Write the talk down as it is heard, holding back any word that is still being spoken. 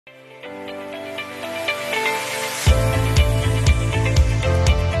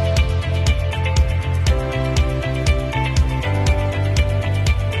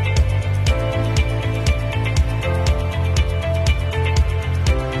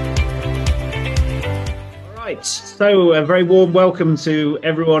Right, so a very warm welcome to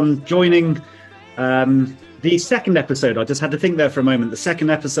everyone joining the second episode. I just had to think there for a moment. The second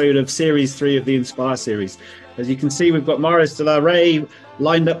episode of Series 3 of the Inspire series. As you can see, we've got Marius de la Rey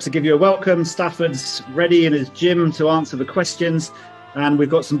lined up to give you a welcome. Stafford's ready in his gym to answer the questions. And we've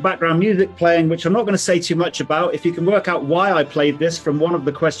got some background music playing, which I'm not going to say too much about. If you can work out why I played this from one of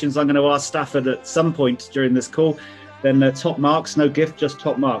the questions I'm going to ask Stafford at some point during this call, then top marks, no gift, just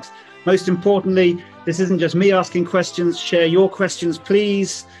top marks. Most importantly, this isn't just me asking questions. Share your questions,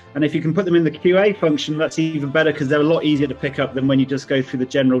 please. And if you can put them in the QA function, that's even better because they're a lot easier to pick up than when you just go through the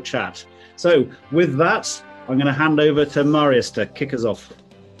general chat. So with that, I'm going to hand over to Marius to kick us off.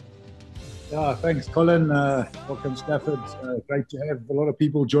 Yeah, thanks, Colin. Welcome, Stafford. Great to have a lot of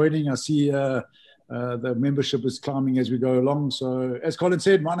people joining. I see the membership is climbing as we go along. So as Colin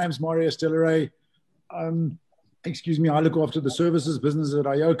said, my name's Marius de la Rey. Excuse me, I look after the services business at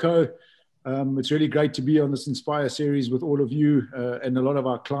iOCO. It's really great to be on this Inspire series with all of you and a lot of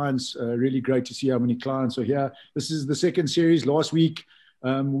our clients. Really great to see how many clients are here. This is the second series. Last week,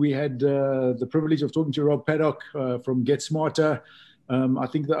 we had the privilege of talking to Rob Paddock from Get Smarter. I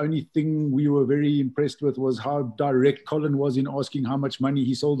think the only thing we were very impressed with was how direct Colin was in asking how much money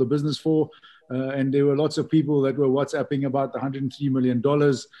he sold the business for. And there were lots of people that were WhatsApping about the $103 million.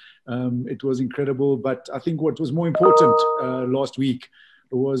 It was incredible. But I think what was more important last week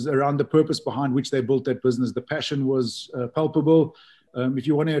was around the purpose behind which they built that business. The passion was palpable. If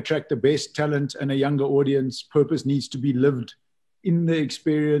you want to attract the best talent and a younger audience, purpose needs to be lived in the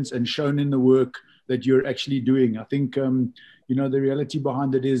experience and shown in the work that you're actually doing. I think, the reality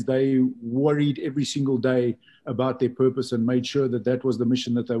behind it is they worried every single day about their purpose and made sure that that was the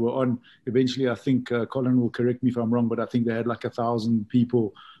mission that they were on. Eventually, I think, Colin will correct me if I'm wrong, but I think they had like 1,000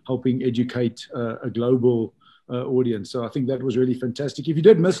 people helping educate a global audience. So I think that was really fantastic. If you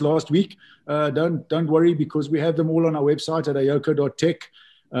did miss last week, don't worry because we have them all on our website at aoco.tech.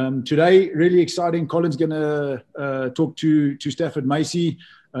 Today, really exciting. Colin's going to talk to Stafford Macy.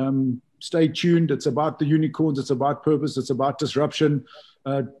 Stay tuned. It's about the unicorns. It's about purpose. It's about disruption.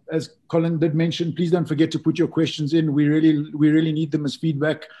 As Colin did mention, please don't forget to put your questions in. We really need them as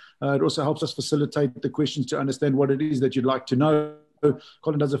feedback. It also helps us facilitate the questions to understand what it is that you'd like to know.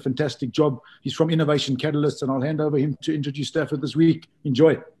 Colin does a fantastic job. He's from Innovation Catalyst, and I'll hand over him to introduce Stafford this week.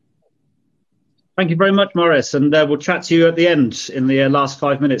 Enjoy. Thank you very much, Marius. And we'll chat to you at the end in the last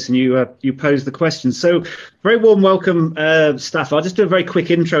 5 minutes, and you pose the questions. So very warm welcome, Stafford. I'll just do a very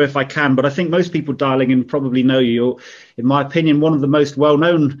quick intro if I can, but I think most people dialing in probably know you. You're, in my opinion, one of the most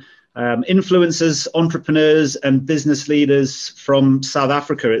well-known influencers, entrepreneurs, and business leaders from South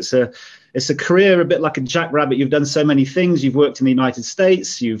Africa. It's a career a bit like a jackrabbit. You've done so many things. You've worked in the United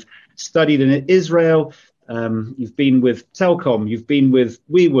States. You've studied in Israel. You've been with Telkom. You've been with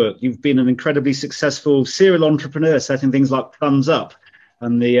WeWork. You've been an incredibly successful serial entrepreneur, setting things like Thumbs Up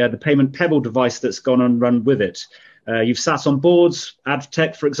and the payment Pebble device that's gone and run with it. You've sat on boards,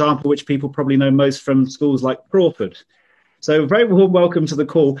 AdTech, for example, which people probably know most from schools like Crawford. So very warm welcome to the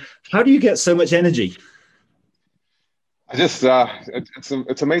call. How do you get so much energy? It's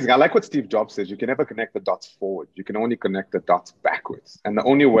amazing. I like what Steve Jobs says. You can never connect the dots forward. You can only connect the dots backwards. And the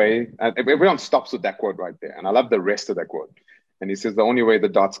only way, everyone stops with that quote right there. And I love the rest of that quote. And he says, the only way the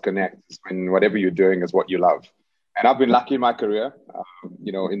dots connect is when whatever you're doing is what you love. And I've been lucky in my career.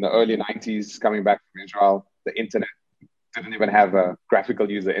 In the early 90s, coming back from Israel, the internet didn't even have a graphical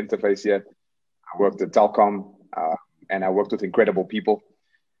user interface yet. I worked at Telkom and I worked with incredible people.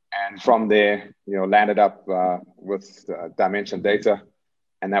 And from there, landed up with Dimension Data.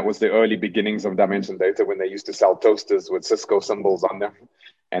 And that was the early beginnings of Dimension Data when they used to sell toasters with Cisco symbols on them.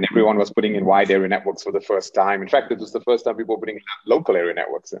 And everyone was putting in wide area networks for the first time. In fact, it was the first time people were putting local area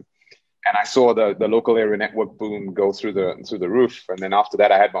networks in. And I saw the local area network boom go through the roof. And then after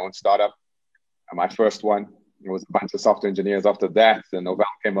that, I had my own startup. And my first one, it was a bunch of software engineers. After that, then Novell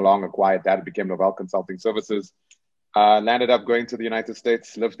came along, acquired that. It became Novell Consulting Services. Landed up going to the United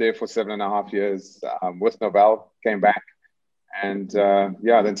States, lived there for 7.5 years with Novell, came back, and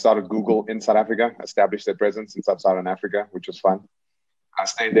then started Google in South Africa, established their presence in Sub-Saharan Africa, which was fun. I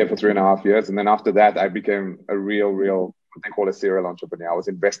stayed there for 3.5 years, and then after that, I became a real, what they call a serial entrepreneur. I was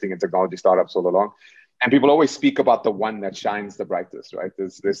investing in technology startups all along, and people always speak about the one that shines the brightest, right?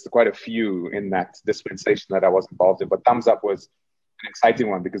 There's quite a few in that dispensation that I was involved in, but Thumbs Up was an exciting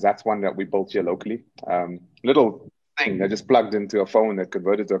one because that's one that we built here locally. Little thing that just plugged into a phone that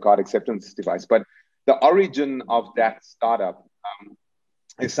converted to a card acceptance device. But the origin of that startup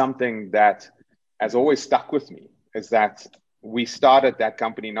is something that has always stuck with me, is that we started that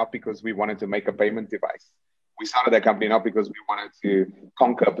company not because we wanted to make a payment device. We started that company not because we wanted to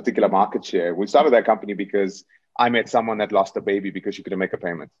conquer a particular market share. We started that company because I met someone that lost a baby because she couldn't make a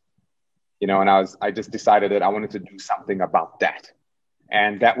payment. And I just decided that I wanted to do something about that.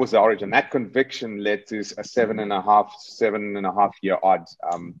 And that was the origin. That conviction led to a 7.5 year odd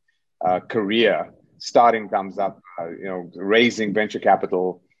career, starting Thumbs Up, raising venture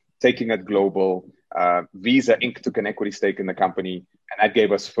capital, taking it global. Visa Inc. took an equity stake in the company, and that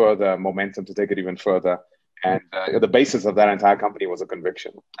gave us further momentum to take it even further. And the basis of that entire company was a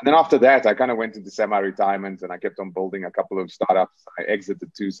conviction. And then after that, I kind of went into semi-retirement, and I kept on building a couple of startups. I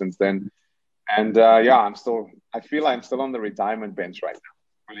exited 2 since then. And I feel I'm still on the retirement bench right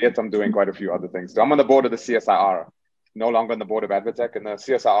now. Yet I'm doing quite a few other things. So I'm on the board of the CSIR, no longer on the board of Advotech. And the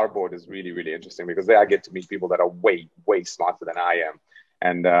CSIR board is really, really interesting because there I get to meet people that are way, way smarter than I am.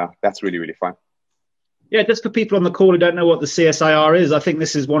 And that's really, really fun. Yeah, just for people on the call who don't know what the CSIR is, I think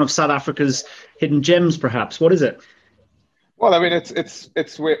this is one of South Africa's hidden gems, perhaps. What is it? Well, I mean,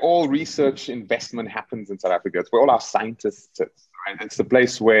 it's where all research investment happens in South Africa. It's where all our scientists sit, right? It's the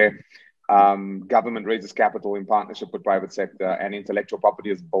place where government raises capital in partnership with private sector, and intellectual property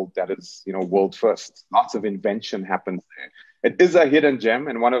is built that is, world first. Lots of invention happens there. It is a hidden gem,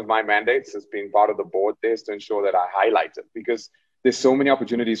 and one of my mandates as being part of the board there is to ensure that I highlight it, because there's so many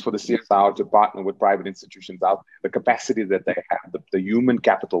opportunities for the CSIR to partner with private institutions out there. The capacity that they have, the human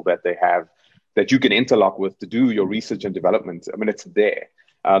capital that they have, that you can interlock with to do your research and development. I mean, it's there.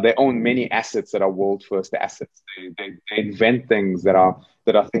 They own many assets that are world first assets. They invent things that are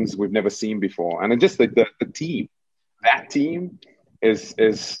things we've never seen before. And just the team, that team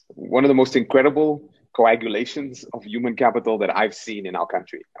is one of the most incredible coagulations of human capital that I've seen in our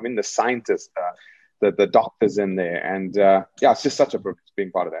country. I mean, the scientists, the doctors in there, and it's just such a privilege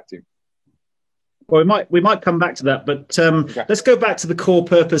being part of that team. Well, we might come back to that, but okay. Let's go back to the core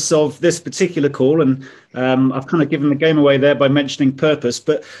purpose of this particular call. And I've kind of given the game away there by mentioning purpose,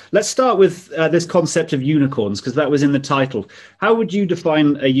 but let's start with this concept of unicorns, because that was in the title. How would you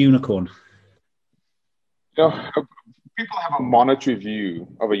define a unicorn? People have a monetary view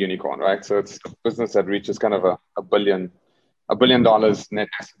of a unicorn, right? So it's a business that reaches kind of a $1 billion net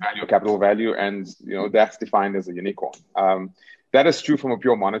asset value or capital value, and that's defined as a unicorn. That is true from a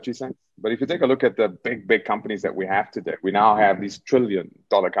pure monetary sense. But if you take a look at the big companies that we have today, we now have these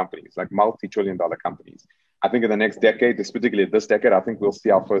trillion-dollar companies, like multi-trillion-dollar companies. I think in the next decade, particularly this decade, I think we'll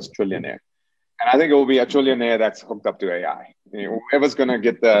see our first trillionaire. And I think it will be a trillionaire that's hooked up to AI. Whoever's going to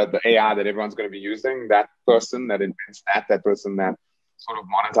get the AI that everyone's going to be using, that person that invents that person that sort of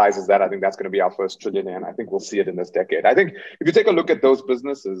monetizes that, I think that's going to be our first trillionaire. And I think we'll see it in this decade. I think if you take a look at those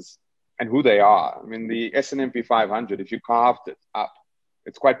businesses and who they are, I mean, the S&P 500, if you carved it up,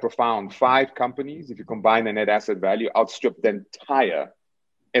 it's quite profound. 5 companies, if you combine the net asset value, outstrip the entire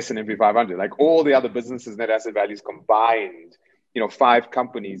S&P 500. Like all the other businesses' net asset values combined, 5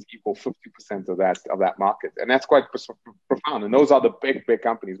 companies equal 50% of that market. And that's quite profound. And those are the big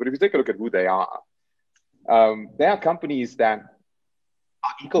companies. But if you take a look at who they are companies that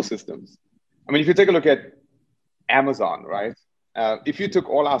are ecosystems. I mean, if you take a look at Amazon, right? If you took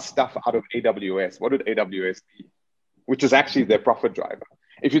all our stuff out of AWS, what would AWS be? Which is actually their profit driver.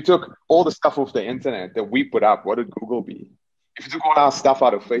 If you took all the stuff off the internet that we put up, what would Google be? If you took all our stuff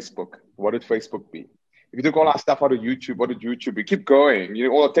out of Facebook, what would Facebook be? If you took all our stuff out of YouTube, what would YouTube be? Keep going.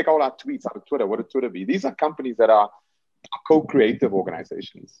 Or take all our tweets out of Twitter, what would Twitter be? These are companies that are co-creative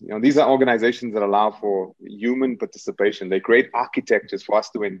organizations. These are organizations that allow for human participation. They create architectures for us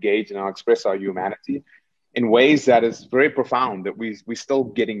to engage and express our humanity in ways that is very profound, that we're still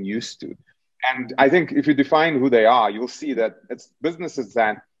getting used to. And I think if you define who they are, you'll see that it's businesses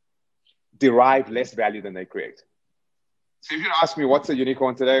that derive less value than they create. So if you ask me what's a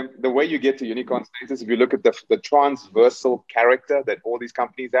unicorn today, the way you get to unicorn status, if you look at the transversal character that all these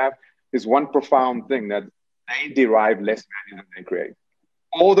companies have, is one profound thing, that they derive less value than they create.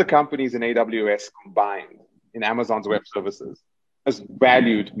 All the companies in AWS combined in Amazon's web services is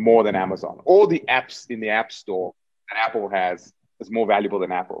valued more than Amazon. All the apps in the App Store that Apple has is more valuable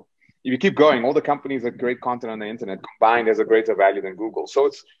than Apple. If you keep going, all the companies that create content on the internet combined has a greater value than Google.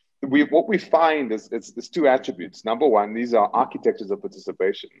 So what we find is it's 2 attributes. Number one, these are architectures of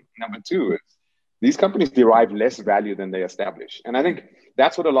participation. Number 2 is these companies derive less value than they establish. And I think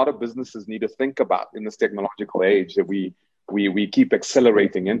that's what a lot of businesses need to think about in this technological age that we keep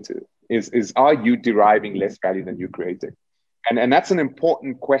accelerating into, is are you deriving less value than you're creating? And that's an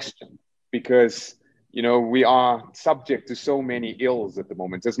important question, because we are subject to so many ills at the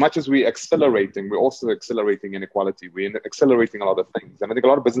moment. As much as we're accelerating, we're also accelerating inequality. We're accelerating a lot of things. And I think a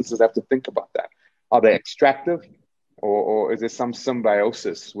lot of businesses have to think about that. Are they extractive? or is there some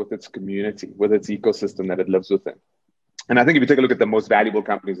symbiosis with its community, with its ecosystem that it lives within? And I think if you take a look at the most valuable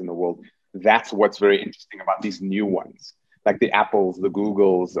companies in the world, that's what's very interesting about these new ones, like the Apples, the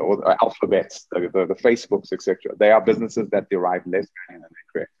Googles, or the Alphabets, the Facebooks, etc. They are businesses that derive less value than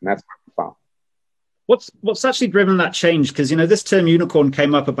they create, and that's what we found. What's actually driven that change? Because, this term unicorn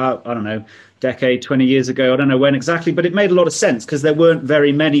came up about, I don't know, decade, 20 years ago. I don't know when exactly, but it made a lot of sense because there weren't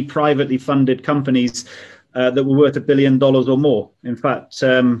very many privately funded companies that were worth $1 billion or more. In fact,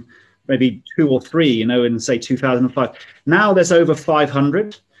 maybe 2 or 3, in, say, 2005. Now there's over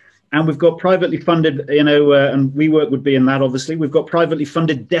 500. And we've got privately funded, and WeWork would be in that, obviously. We've got privately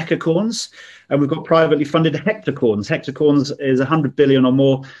funded decacorns, and we've got privately funded hectacorns. Hectacorns is 100 billion or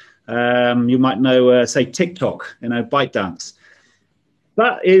more. You might know, say, TikTok, ByteDance.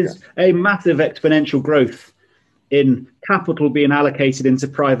 That is a massive exponential growth in capital being allocated into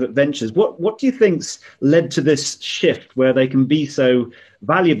private ventures. What do you think's led to this shift where they can be so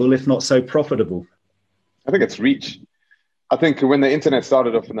valuable, if not so profitable? I think it's reach. I think when the internet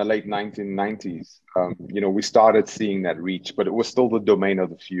started off in the late 1990s, we started seeing that reach, but it was still the domain of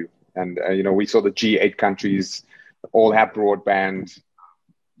the few. And, we saw the G8 countries all have broadband.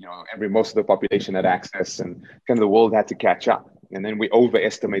 Most of the population had access, and kind of the world had to catch up. And then we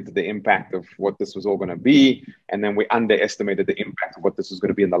overestimated the impact of what this was all going to be. And then we underestimated the impact of what this was going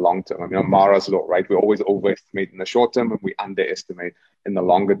to be in the long term. Mara's law, right? We always overestimate in the short term and we underestimate in the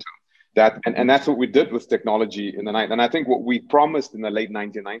longer term. And that's what we did with technology in the night. And I think what we promised in the late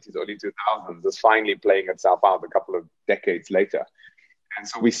 1990s, early 2000s is finally playing itself out a couple of decades later. And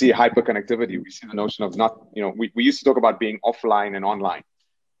so we see hyperconnectivity. We see the notion of we used to talk about being offline and online.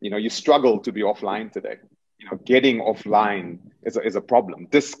 You struggle to be offline today. Getting offline is a problem.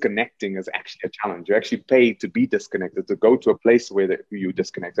 Disconnecting is actually a challenge. You actually pay to be disconnected, to go to a place where you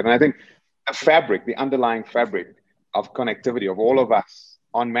disconnected. And I think the underlying fabric of connectivity of all of us,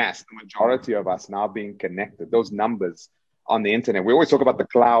 en masse, the majority of us now being connected, those numbers on the internet. We always talk about the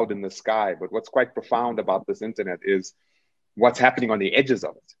cloud in the sky, but what's quite profound about this internet is what's happening on the edges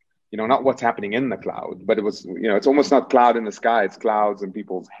of it. Not what's happening in the cloud, but it's almost not cloud in the sky, it's clouds in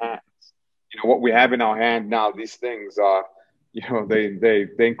people's hands. What we have in our hand now, these things are, they're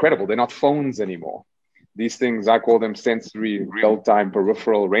incredible. They're not phones anymore. These things, I call them sensory, real-time,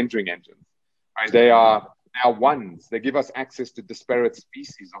 peripheral rendering engines. Right? They are ones. They give us access to disparate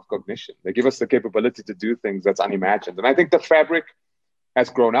species of cognition. They give us the capability to do things that's unimagined. And I think the fabric has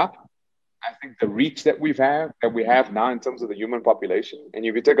grown up. I think the reach that we have now in terms of the human population, and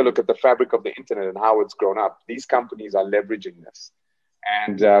if you take a look at the fabric of the internet and how it's grown up, these companies are leveraging this.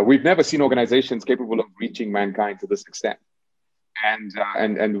 And we've never seen organizations capable of reaching mankind to this extent. And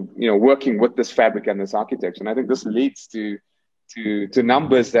working with this fabric and this architecture. And I think this leads to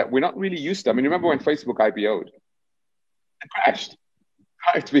numbers that we're not really used to. Remember when Facebook IPO'd? It crashed,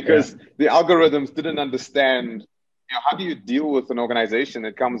 right? Because the algorithms didn't understand, how do you deal with an organization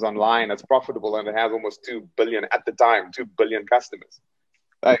that comes online that's profitable and it has almost 2 billion at the time, 2 billion customers?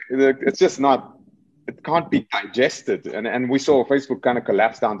 It's just not, it can't be digested. And we saw Facebook kind of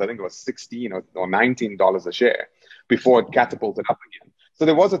collapse down to, I think it was $16 or $19 a share before it catapulted up again. So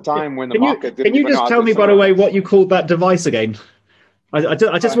there was a time when the market didn't. Can you just tell me, by the way, what you called that device again? I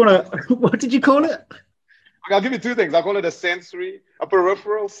just want to. What did you call it? I'll give you 2 things. I'll call it a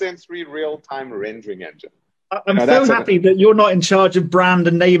peripheral sensory real-time rendering engine. I'm so happy that you're not in charge of brand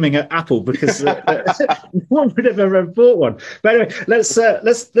and naming at Apple, because no one would have ever bought one. But anyway, let's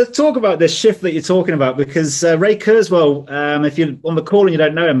talk about this shift that you're talking about, because Ray Kurzweil, if you're on the call and you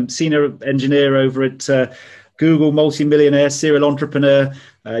don't know him, senior engineer over at Google, multi-millionaire, serial entrepreneur.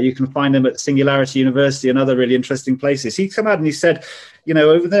 You can find him at Singularity University and other really interesting places. He came out and he said,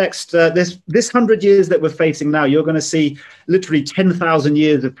 over the next, this 100 years that we're facing now, you're going to see literally 10,000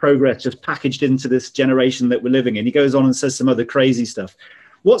 years of progress just packaged into this generation that we're living in. He goes on and says some other crazy stuff.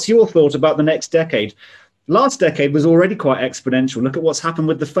 What's your thought about the next decade? Last decade was already quite exponential. Look at what's happened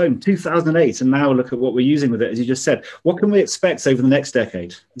with the phone, 2008, and now look at what we're using with it, as you just said. What can we expect over the next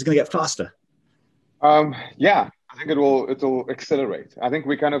decade? It's going to get faster. I think it'll accelerate. I think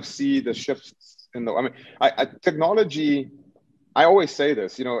we kind of see the shifts in technology. I always say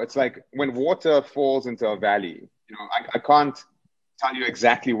this, it's like when water falls into a valley, I can't tell you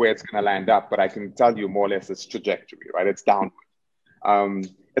exactly where it's going to land up, but I can tell you more or less its trajectory, right? It's downward.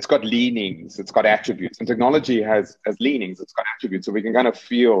 It's got leanings, it's got attributes, and technology has leanings, it's got attributes, so we can kind of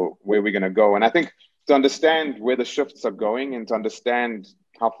feel where we're going to go. And I think to understand where the shifts are going and to understand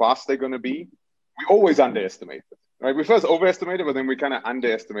how fast they're going to be, we always underestimate it, right? We first overestimate it, but then we kind of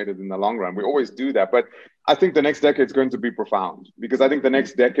underestimate it in the long run. We always do that. But I think the next decade is going to be profound, because I think the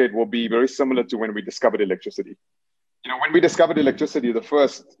next decade will be very similar to when we discovered electricity. When we discovered electricity,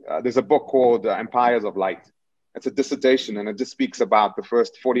 there's a book called Empires of Light. It's a dissertation, and it just speaks about the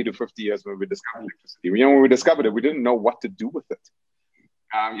first 40 to 50 years when we discovered electricity. When we discovered it, we didn't know what to do with it.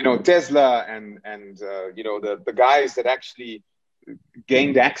 Tesla and the guys that actually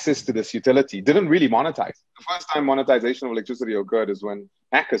gained access to this utility didn't really monetize. The first time monetization of electricity occurred is when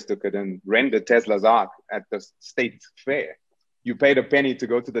hackers took it and rendered Tesla's Ark at the state fair. You paid a penny to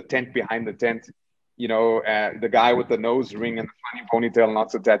go to the tent behind the tent. The guy with the nose ring and the funny ponytail and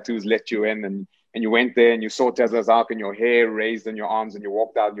lots of tattoos let you in, and you went there and you saw Tesla's Ark and your hair raised in your arms and you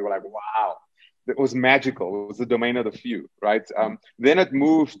walked out and you were like, wow, it was magical. It was the domain of the few, right? Then it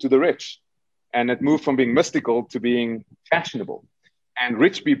moved to the rich, and it moved from being mystical to being fashionable. And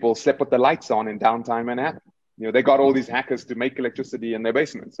rich people slept with the lights on in downtown Manhattan. They got all these hackers to make electricity in their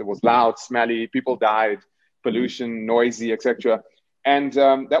basements. It was loud, smelly, people died, pollution, noisy, etc. And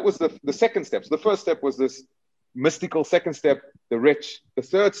that was the second step. So the first step was this mystical. Second step, the rich. The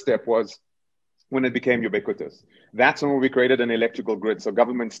third step was when it became ubiquitous. That's when we created an electrical grid. So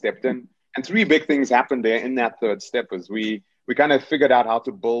government stepped in. And three big things happened there in that third step. Is we kind of figured out how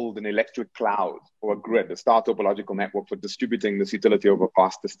to build an electric cloud or a grid, a star topological network for distributing this utility over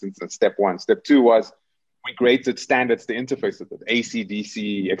vast distances. Step one. Step two was we created standards to interface with it, AC,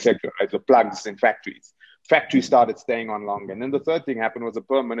 DC, etc. Right? The plugs in factories. Factories started staying on longer. And then the third thing happened was a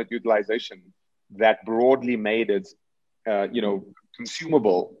per minute utilization that broadly made it,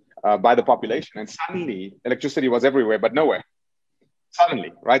 consumable by the population. And suddenly electricity was everywhere, but nowhere.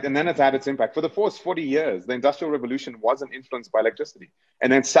 Suddenly, right? And then it's had its impact. For the first 40 years, the Industrial Revolution wasn't influenced by electricity. And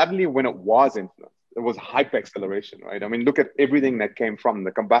then suddenly when it was influenced, it was hyper acceleration, right? I mean, look at everything that came from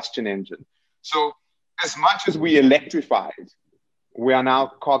the combustion engine. So as much as we electrified, we are now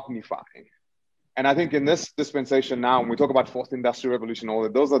cognifying. And I think in this dispensation now, when we talk about fourth industrial revolution, all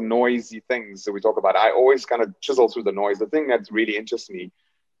that, those are noisy things that we talk about. I always kind of chisel through the noise. The thing that really interests me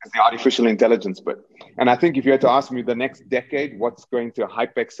is the artificial intelligence bit. And I think if you had to ask me the next decade, what's going to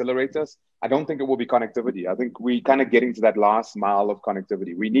hyper accelerate us, I don't think it will be connectivity. I think we kind of getting to that last mile of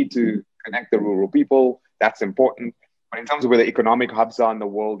connectivity. We need to connect the rural people. That's important. But in terms of where the economic hubs are in the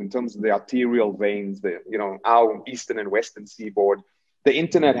world, in terms of the arterial veins, our eastern and western seaboard, the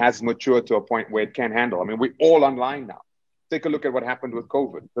internet has matured to a point where it can handle. I mean, we're all online now. Take a look at what happened with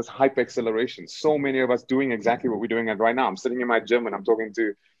COVID, this hyper acceleration. So many of us doing exactly what we're doing right now. I'm sitting in my gym and I'm talking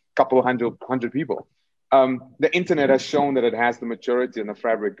to a couple hundred people. The internet has shown that it has the maturity and the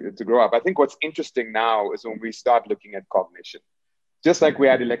fabric to grow up. I think what's interesting now is when we start looking at cognition. Just like we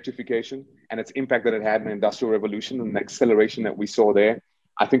had electrification and its impact that it had in the Industrial Revolution and the acceleration that we saw there,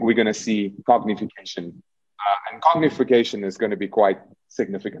 I think we're going to see cognification. And cognification is going to be quite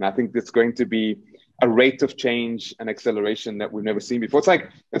significant. I think it's going to be a rate of change and acceleration that we've never seen before.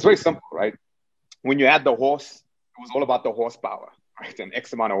 It's very simple, right? When you had the horse, it was all about the horsepower, right? And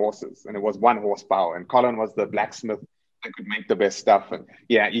X amount of horses, and it was 1 horsepower. And Colin was the blacksmith that could make the best stuff. And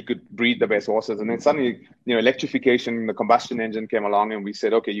yeah, he could breed the best horses. And then suddenly, electrification, the combustion engine came along and we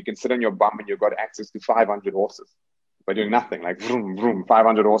said, okay, you can sit on your bum and you've got access to 500 horses by doing nothing, like vroom, vroom,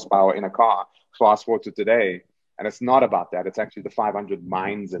 500 horsepower in a car. Fast forward to today. And it's not about that. It's actually the 500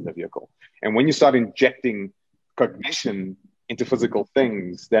 minds in the vehicle. And when you start injecting cognition into physical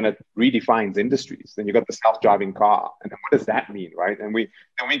things, then it redefines industries. Then you got the self-driving car. And then what does that mean, right? And we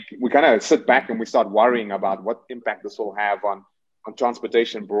kind of sit back and we start worrying about what impact this will have on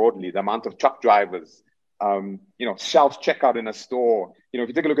transportation broadly, the amount of truck drivers, self-checkout in a store. If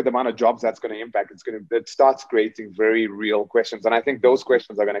you take a look at the amount of jobs that's going to impact, it starts creating very real questions. And I think those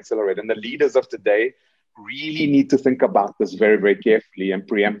questions are going to accelerate. And the leaders of today really need to think about this very, very carefully and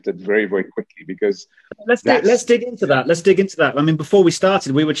preempt it very, very quickly, because let's dig into that. I mean, before we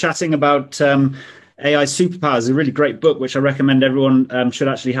started, we were chatting about AI Superpowers, a really great book, which I recommend everyone should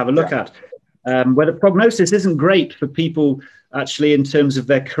actually have a look at, where the prognosis isn't great for people actually in terms of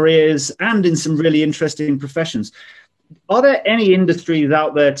their careers and in some really interesting professions. Are there any industries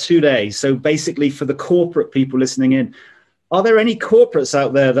out there today? So basically for the corporate people listening in, are there any corporates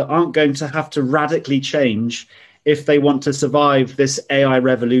out there that aren't going to have to radically change if they want to survive this AI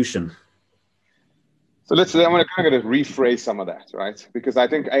revolution? So I'm going to kind of rephrase some of that, right? Because I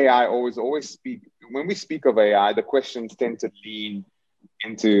think AI always when we speak of AI, the questions tend to lean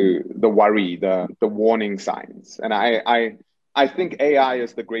into the worry, the warning signs. And I think AI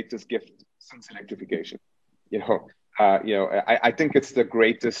is the greatest gift since electrification. I think it's the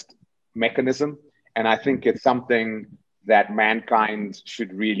greatest mechanism. And I think it's something that mankind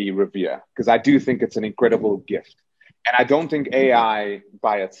should really revere, because I do think it's an incredible gift. And I don't think AI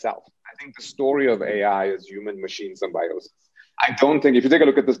by itself. I think the story of AI is human-machine symbiosis. I don't think, if you take a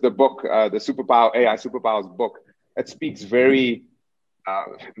look at the book, the AI Superpowers book, that speaks very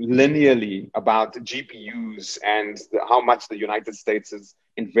linearly about GPUs and how much the United States is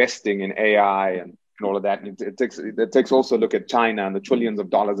investing in AI and all of that. And it takes also a look at China and the trillions of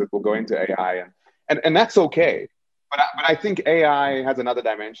dollars that will go into AI. And that's okay. But I think AI has another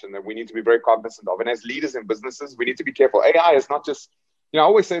dimension that we need to be very cognizant of. And as leaders in businesses, we need to be careful. AI is not just, I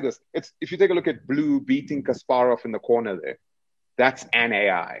always say this. If you take a look at Blue beating Kasparov in the corner there, that's an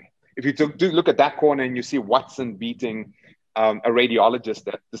AI. If you do look at that corner and you see Watson beating a radiologist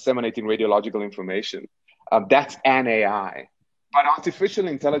that's disseminating radiological information, that's an AI. But artificial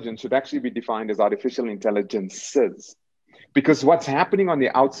intelligence should actually be defined as artificial intelligences. Because what's happening on the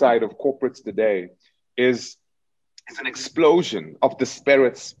outside of corporates today is an explosion of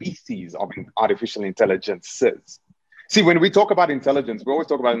disparate species of artificial intelligences. See, when we talk about intelligence, we always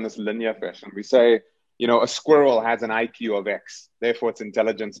talk about it in this linear fashion. We say, a squirrel has an IQ of X, therefore it's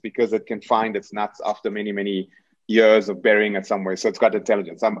intelligence because it can find its nuts after many, many years of burying it somewhere. So it's got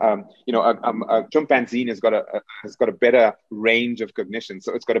intelligence. A chimpanzee has got a better range of cognition,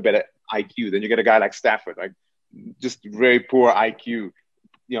 so it's got a better IQ. Then you get a guy like Stafford, like just very poor IQ.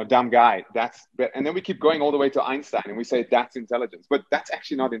 Dumb guy. And then we keep going all the way to Einstein and we say that's intelligence, but that's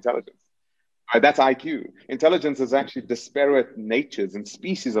actually not intelligence. That's IQ. Intelligence is actually disparate natures and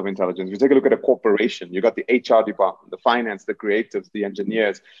species of intelligence. If you take a look at a corporation, you got the HR department, the finance, the creatives, the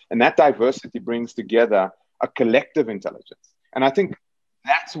engineers, and that diversity brings together a collective intelligence. And I think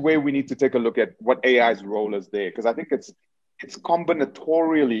that's where we need to take a look at what AI's role is there, because I think it's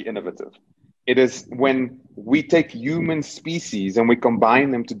combinatorially innovative. It is when we take human species and we combine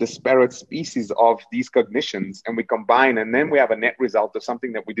them to disparate species of these cognitions, and we combine, and then we have a net result of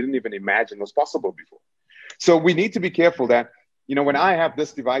something that we didn't even imagine was possible before. So we need to be careful that, when I have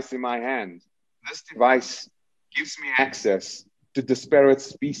this device in my hand, this device gives me access to disparate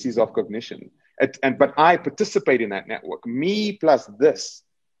species of cognition. But I participate in that network. Me plus this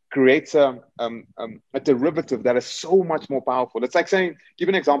creates a derivative that is so much more powerful. It's like saying, give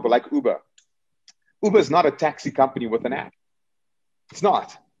an example, like Uber. Uber is not a taxi company with an app. It's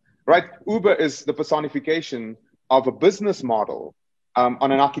not, right? Uber is the personification of a business model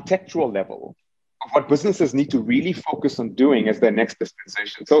on an architectural level of what businesses need to really focus on doing as their next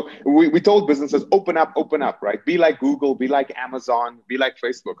dispensation. So we told businesses, open up, right? Be like Google, be like Amazon, be like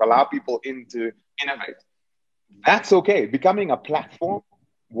Facebook, allow people in to innovate. That's okay. Becoming a platform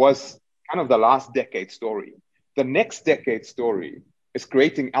was kind of the last decade story. The next decade story is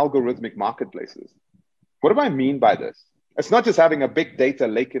creating algorithmic marketplaces. What do I mean by this? It's not just having a big data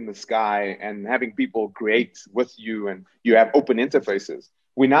lake in the sky and having people create with you and you have open interfaces.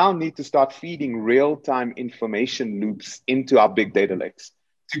 We now need to start feeding real-time information loops into our big data lakes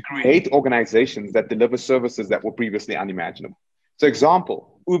to create organizations that deliver services that were previously unimaginable. So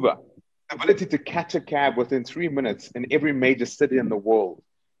example, Uber, the ability to catch a cab within 3 minutes in every major city in the world.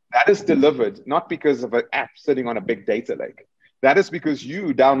 That is delivered not because of an app sitting on a big data lake. That is because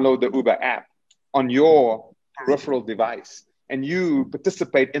you download the Uber app on your peripheral device and you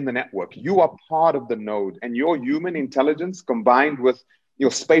participate in the network. You are part of the node, and your human intelligence combined with your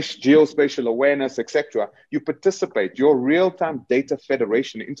geospatial awareness, etc. You participate. Your real-time data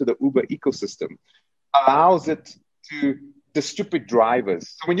federation into the Uber ecosystem allows it to distribute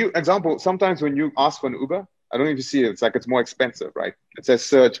drivers. So sometimes when you ask for an Uber, I don't know if you see it, it's like it's more expensive, right? It says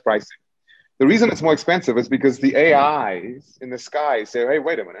surge pricing. The reason it's more expensive is because the AIs in the sky say, hey,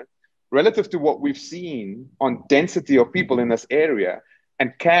 wait a minute. Relative to what we've seen on density of people in this area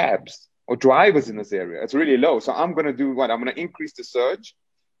and cabs or drivers in this area, it's really low. So I'm going to do what? I'm going to increase the surge.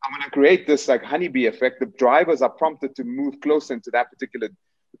 I'm going to create this like honeybee effect. The drivers are prompted to move closer into that particular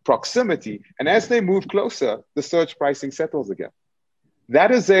proximity. And as they move closer, the surge pricing settles again.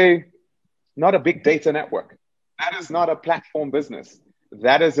 That is not a big data network. That is not a platform business.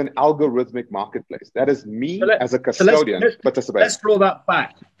 That is an algorithmic marketplace. That is me as a custodian participating. Let's draw that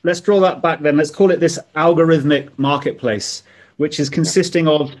back. Then. Let's call it this algorithmic marketplace, which is consisting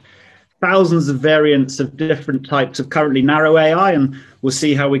of thousands of variants of different types of currently narrow AI, and we'll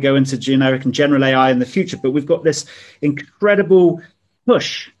see how we go into generic and general AI in the future. But we've got this incredible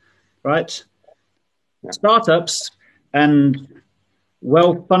push, right? Yeah. Startups and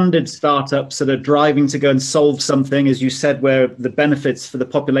well-funded startups that are driving to go and solve something, as you said, where the benefits for the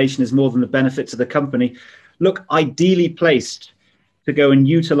population is more than the benefits of the company, look ideally placed to go and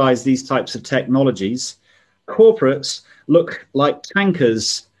utilize these types of technologies. Corporates look like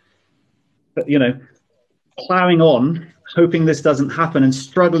tankers, plowing on, hoping this doesn't happen and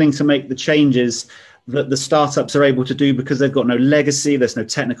struggling to make the changes that the startups are able to do because they've got no legacy, there's no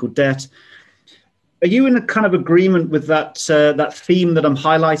technical debt. Are you in a kind of agreement with that that theme that I'm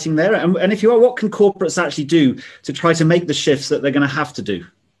highlighting there? And if you are, what can corporates actually do to try to make the shifts that they're going to have to do?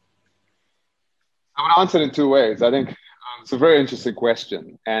 I would answer it in two ways. I think it's a very interesting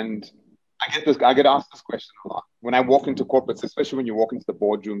question, and I get asked this question a lot when I walk into corporates, especially when you walk into the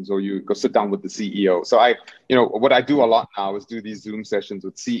boardrooms or you go sit down with the CEO. So what I do a lot now is do these Zoom sessions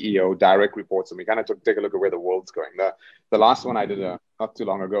with CEO, direct reports, and we kind of take a look at where the world's going. The last one I did not too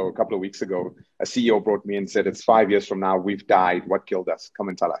long ago, a couple of weeks ago, a CEO brought me and said, "It's 5 years from now, we've died. What killed us? Come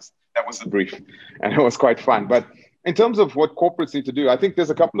and tell us." That was the brief, and it was quite fun. But in terms of what corporates need to do, I think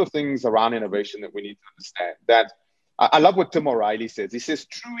there's a couple of things around innovation that we need to understand. That I love what Tim O'Reilly says. He says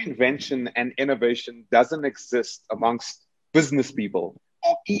true invention and innovation doesn't exist amongst business people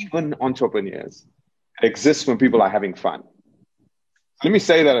or even entrepreneurs. It exists when people are having fun. Let me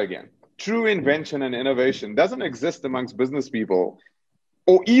say that again. True invention and innovation doesn't exist amongst business people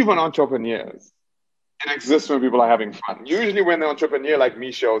or even entrepreneurs. It exists when people are having fun. Usually when the entrepreneur like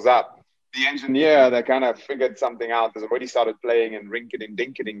me shows up, the engineer that kind of figured something out has already started playing and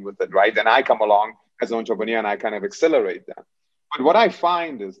rinking with it, right? And I come along as an entrepreneur and I kind of accelerate that. But what I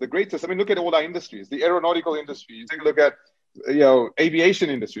find is the greatest, look at all our industries, the aeronautical industry, you take a look at, aviation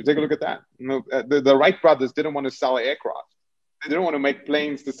industry, take a look at that. The Wright brothers didn't want to sell aircraft. They didn't want to make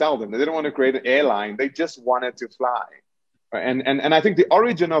planes to sell them. They didn't want to create an airline. They just wanted to fly. And I think the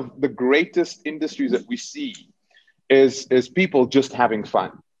origin of the greatest industries that we see is people just having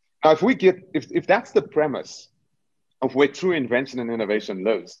fun. Now, if that's the premise of where true invention and innovation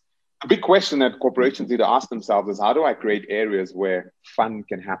lives, a big question that corporations need to ask themselves is, how do I create areas where fun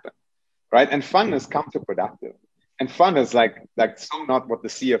can happen, right? And fun is counterproductive. And fun is like so not what the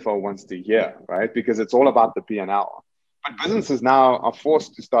CFO wants to hear, right? Because it's all about the P&L. But businesses now are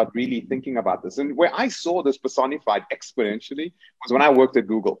forced to start really thinking about this. And where I saw this personified exponentially was when I worked at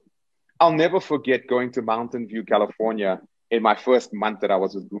Google. I'll never forget going to Mountain View, California, in my first month that I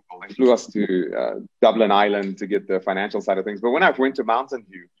was with Google. They flew us to Dublin Island to get the financial side of things. But when I went to Mountain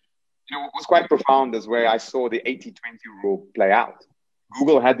View, what was quite profound is where I saw the 80-20 rule play out.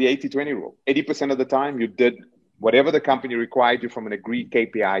 Google had the 80-20 rule. 80% of the time, you did whatever the company required you from an agreed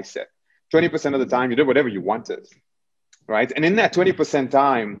KPI set. 20% of the time, you did whatever you wanted, right? And in that 20%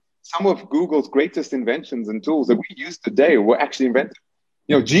 time, some of Google's greatest inventions and tools that we use today were actually invented.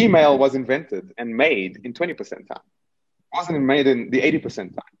 Gmail was invented and made in 20% time. Wasn't made in the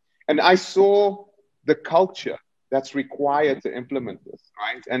 80% time. And I saw the culture that's required to implement this,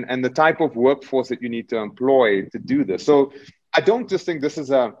 right? And the type of workforce that you need to employ to do this. So I don't just think this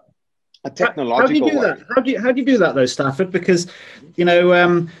is a technological How do you do way. that? How do you do that though, Stafford? Because,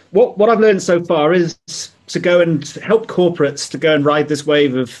 what I've learned so far is to go and help corporates to go and ride this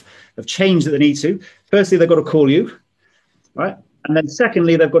wave of change that they need to. Firstly, they've got to call you, right? And then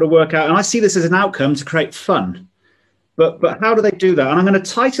secondly, they've got to work out, and I see this as an outcome to create fun. But how do they do that? And I'm going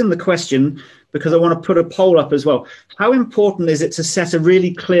to tighten the question because I want to put a poll up as well. How important is it to set a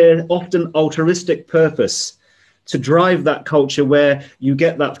really clear, often altruistic purpose to drive that culture where you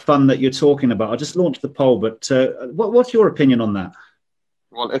get that fun that you're talking about? I'll just launch the poll, but what's your opinion on that?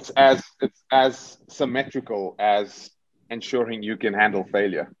 Well, it's as symmetrical as ensuring you can handle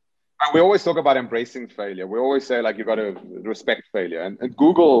failure. And we always talk about embracing failure. We always say, you got to respect failure. And at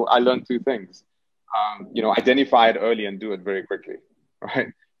Google, I learned two things. Identify it early and do it very quickly, right?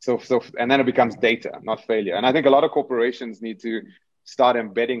 So, and then it becomes data, not failure. And I think a lot of corporations need to start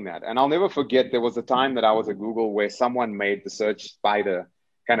embedding that. And I'll never forget, there was a time that I was at Google where someone made the search spider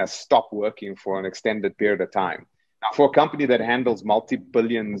kind of stop working for an extended period of time. Now, for a company that handles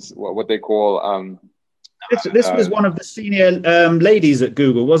multi-billions, what they call... This was one of the senior ladies at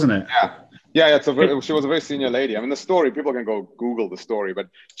Google, wasn't it? Yeah. She was a very senior lady. The story, people can go Google the story, but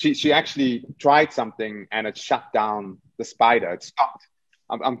she actually tried something and it shut down the spider. It stopped.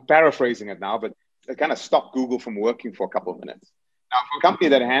 I'm paraphrasing it now, but it kind of stopped Google from working for a couple of minutes. Now, for a company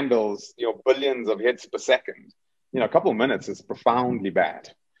that handles billions of hits per second, a couple of minutes is profoundly bad.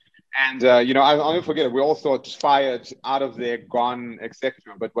 And I'll never forget it. We all thought fired, out of there, gone,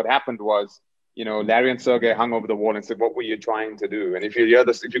 etc. But what happened was, Larry and Sergey hung over the wall and said, "What were you trying to do?" And if you hear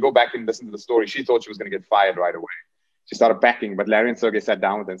this, if you go back and listen to the story, she thought she was going to get fired right away. She started packing, but Larry and Sergey sat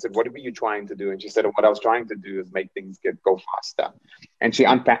down with her and said, "What were you trying to do?" And she said, "What I was trying to do is make things go faster." And she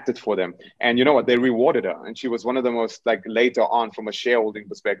unpacked it for them. And you know what? They rewarded her. And she was one of the most, later on, from a shareholding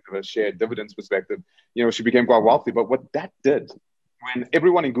perspective, a shared dividends perspective, she became quite wealthy. But what that did, when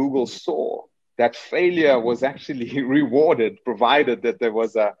everyone in Google saw that failure was actually rewarded, provided that there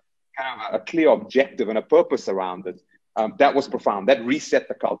was a kind of a clear objective and a purpose around it, that was profound. That reset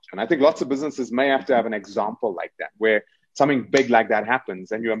the culture. And I think lots of businesses may have to have an example like that, where something big like that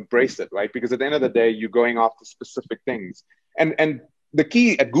happens and you embrace it, right? Because at the end of the day, you're going after specific things. And the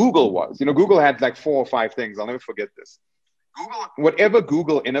key at Google was, Google had like 4 or 5 things. I'll never forget this. Google, whatever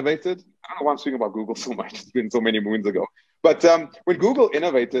Google innovated, I don't know why I'm speaking about Google so much. It's been so many moons ago. But when Google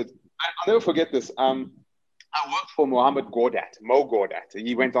innovated, I'll never forget this. I worked for Mohammed Gaudat, Mo Gaudat.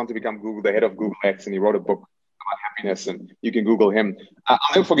 He went on to become the head of Google X, and he wrote a book about happiness, and you can Google him. I'll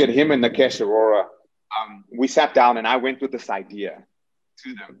never forget him and Nikesh Arora. We sat down, and I went with this idea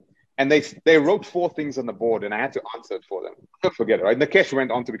to them. And they wrote 4 things on the board, and I had to answer it for them. I'll never forget it, right? Nikesh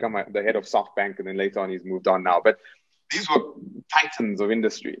went on to become the head of SoftBank, and then later on he's moved on now. But these were titans of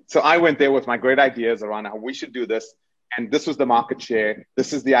industry. So I went there with my great ideas around how we should do this. And this was the market share.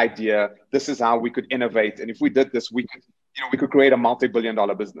 This is the idea. This is how we could innovate. And if we did this, we could create a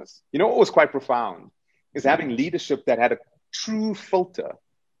multi-billion-dollar business. What was quite profound is having leadership that had a true filter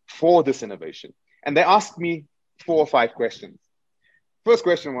for this innovation. And they asked me 4 or 5 questions. First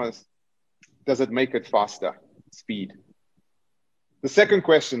question was, does it make it faster? Speed. The second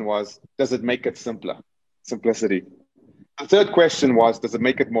question was, does it make it simpler? Simplicity. The third question was, does it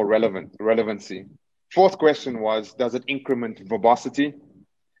make it more relevant? Relevancy. Fourth question was, does it increment verbosity?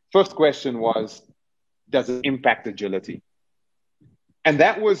 Fifth question was, does it impact agility? And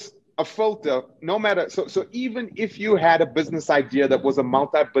that was a filter, no matter, so even if you had a business idea that was a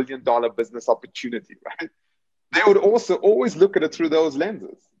multi-billion-dollar business opportunity, right? They would also always look at it through those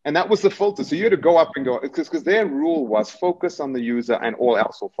lenses. And that was the filter. So you had to go up and go, because their rule was focus on the user and all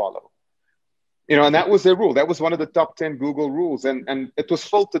else will follow. And that was their rule. That was one of the top 10 Google rules. And it was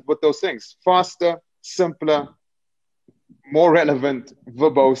filtered with those things: faster, simpler, more relevant,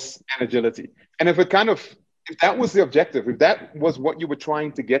 verbose, and agility. And if that was the objective, if that was what you were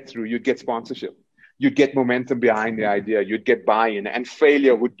trying to get through, you'd get sponsorship, you'd get momentum behind the idea, you'd get buy-in, and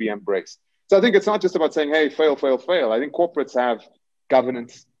failure would be embraced. So I think it's not just about saying, hey, fail, fail, fail. I think corporates have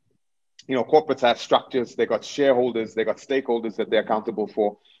governance. Corporates have structures. They got shareholders. They got stakeholders that they're accountable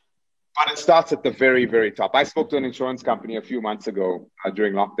for. But it starts at the very, very top. I spoke to an insurance company a few months ago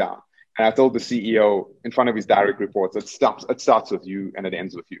during lockdown, and I told the CEO in front of his direct reports, it starts with you and it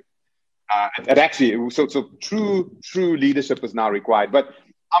ends with you. So true leadership is now required. But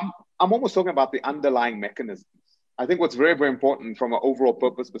I'm almost talking about the underlying mechanisms. I think what's very, very important from an overall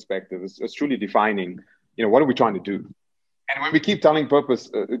purpose perspective is truly defining, what are we trying to do? And when we keep talking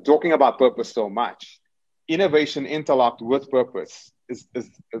about purpose so much, innovation interlocked with purpose is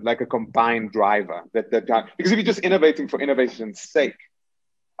like a combined driver. Because if you're just innovating for innovation's sake,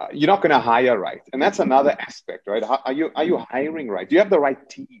 you're not going to hire right. And that's another aspect, right? Are you hiring right? Do you have the right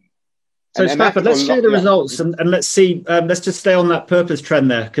team? So Stafford, let's share the results and let's see, let's just stay on that purpose trend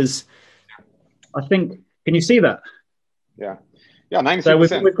there, because I think, can you see that? Yeah. Yeah, 90%.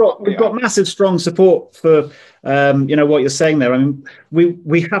 So we've got massive, strong support for what you're saying there. I mean,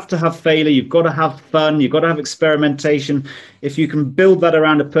 we have to have failure. You've got to have fun. You've got to have experimentation. If you can build that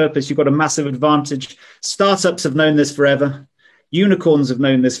around a purpose, you've got a massive advantage. Startups have known this forever. Unicorns have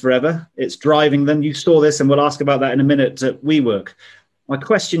known this forever. It's driving them. You saw this, and we'll ask about that in a minute at WeWork. My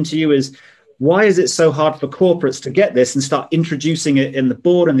question to you is, why is it so hard for corporates to get this and start introducing it in the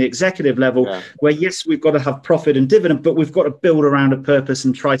board and the executive level, where, yes, we've got to have profit and dividend, but we've got to build around a purpose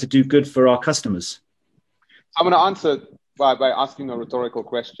and try to do good for our customers? I'm going to answer by asking a rhetorical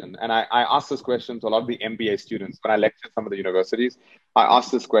question. And I ask this question to a lot of the MBA students. When I lecture at some of the universities, I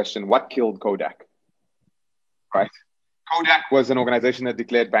ask this question: what killed Kodak? Right? Kodak was an organization that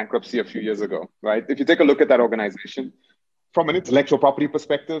declared bankruptcy a few years ago, right? If you take a look at that organization, from an intellectual property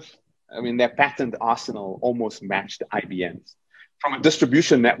perspective, I mean, their patent arsenal almost matched IBM's. From a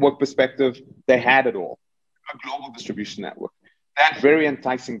distribution network perspective, they had it all. A global distribution network. They had very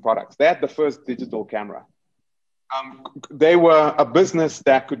enticing products. They had the first digital camera. They were a business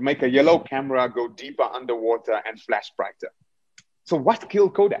that could make a yellow camera go deeper underwater and flash brighter. So what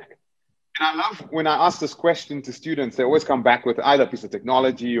killed Kodak? And I love when I ask this question to students, they always come back with either a piece of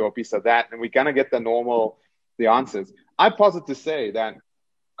technology or a piece of that, and we kind of get the answers. I posit to say that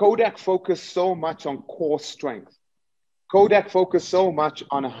Kodak focused so much on core strength. Kodak focused so much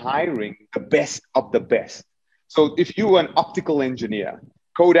on hiring the best of the best. So if you were an optical engineer,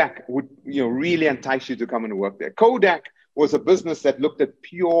 Kodak would really entice you to come and work there. Kodak was a business that looked at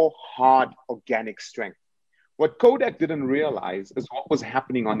pure, hard, organic strength. What Kodak didn't realize is what was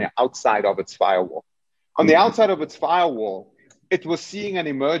happening on the outside of its firewall. On the outside of its firewall, it was seeing an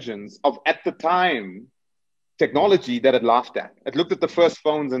emergence of, at the time, technology that it laughed at. It looked at the first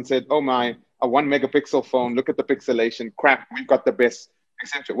phones and said, oh my, a 1 megapixel phone, look at the pixelation, crap, we've got the best,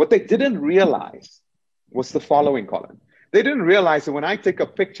 etc. What they didn't realize was the following, Colin. They didn't realize that when I take a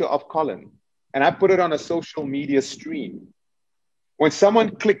picture of Colin and I put it on a social media stream, when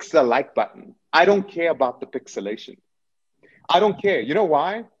someone clicks the like button, I don't care about the pixelation. I don't care. You know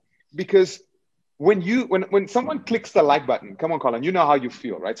why? Because when someone clicks the like button, come on, Colin, you know how you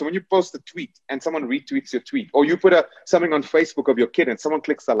feel, right? So when you post a tweet and someone retweets your tweet, or you put something on Facebook of your kid and someone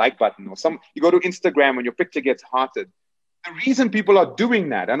clicks the like button, or you go to Instagram and your picture gets hearted. The reason people are doing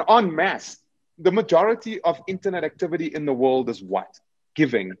that, and en masse, the majority of internet activity in the world is what?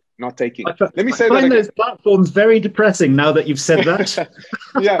 Giving, not taking. Let me say that again. I find those platforms very depressing now that you've said that.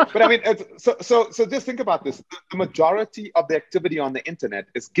 Yeah, but I mean, so just think about this. The majority of the activity on the internet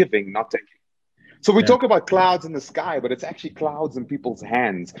is giving, not taking. So we talk about clouds in the sky, but it's actually clouds in people's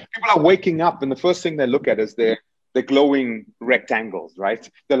hands. People are waking up, and the first thing they look at is their glowing rectangles, right?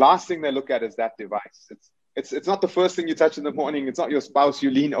 The last thing they look at is that device. It's not the first thing you touch in the morning. It's not your spouse. You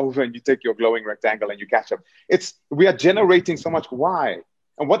lean over and you take your glowing rectangle and you catch up. We are generating so much. Why?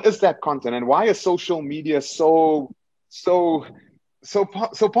 And what is that content? And why is social media so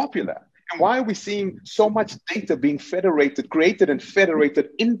popular? And why are we seeing so much data being created and federated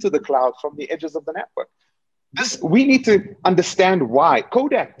into the cloud from the edges of the network? We need to understand why.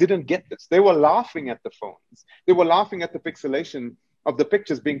 Kodak didn't get this. They were laughing at the phones. They were laughing at the pixelation of the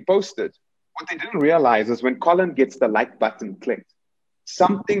pictures being posted. What they didn't realize is when Colin gets the like button clicked,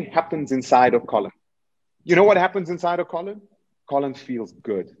 something happens inside of Colin. You know what happens inside of Colin? Colin feels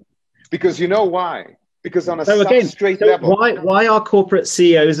good. Because you know why? Because on a substrate level. Why are corporate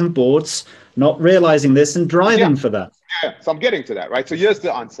CEOs and boards not realizing this and driving for that? Yeah, so I'm getting to that, right? So here's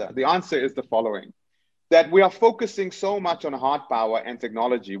the answer. The answer is the following. That we are focusing so much on hard power and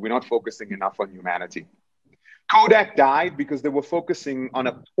technology, we're not focusing enough on humanity. Kodak died because they were focusing on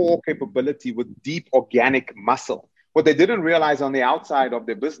a poor capability with deep organic muscle. What they didn't realize on the outside of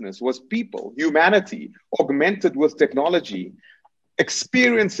their business was people, humanity, augmented with technology,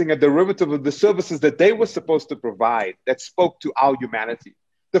 experiencing a derivative of the services that they were supposed to provide that spoke to our humanity.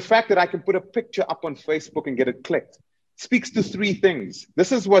 The fact that I can put a picture up on Facebook and get it clicked speaks to three things.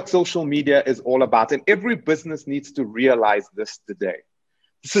 This is what social media is all about. And every business needs to realize this today.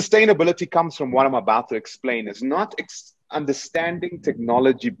 Sustainability comes from what I'm about to explain. It's not understanding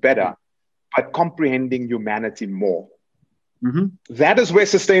technology better, but comprehending humanity more. Mm-hmm. That is where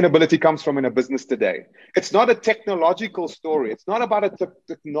sustainability comes from in a business today. It's not a technological story. It's not about a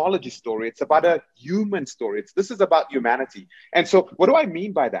technology story. It's about a human story. This is about humanity. And so what do I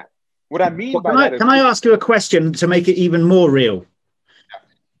mean by that? What I mean Can I ask you a question to make it even more real?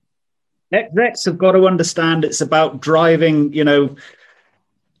 Execs have got to understand it's about driving,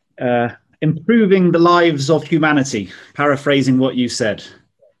 improving the lives of humanity, paraphrasing what you said.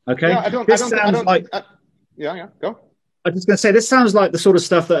 Okay? Yeah, go. I'm just going to say, this sounds like the sort of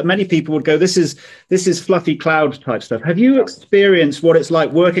stuff that many people would go, this is fluffy cloud type stuff. Have you experienced what it's like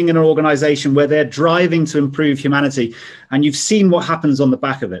working in an organization where they're driving to improve humanity and you've seen what happens on the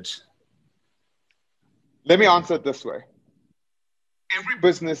back of it? Let me answer it this way. Every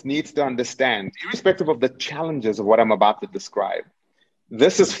business needs to understand, irrespective of the challenges of what I'm about to describe,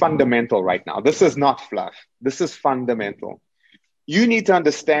 this is fundamental right now. This is not fluff. This is fundamental. You need to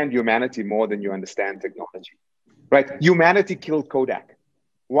understand humanity more than you understand technology. Right? Humanity killed Kodak.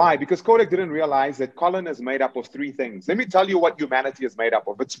 Why? Because Kodak didn't realize that Colin is made up of three things. Let me tell you what humanity is made up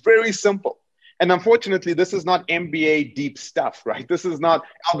of. It's very simple. And unfortunately, this is not MBA deep stuff, right? This is not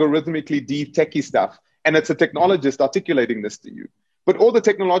algorithmically deep techie stuff. And it's a technologist articulating this to you. But all the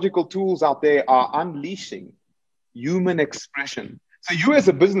technological tools out there are unleashing human expression. So you as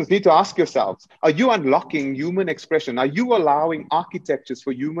a business need to ask yourselves, are you unlocking human expression? Are you allowing architectures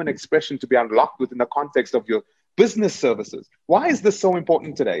for human expression to be unlocked within the context of your business services? Why is this so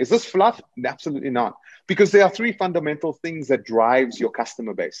important today? Is this fluff? Absolutely not. Because there are three fundamental things that drives your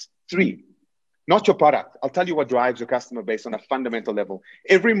customer base. Three, not your product. I'll tell you what drives your customer base on a fundamental level.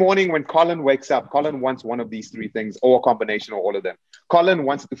 Every morning when Colin wakes up, Colin wants one of these three things or a combination of all of them. Colin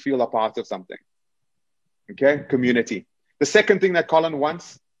wants to feel a part of something. Okay, community. The second thing that Colin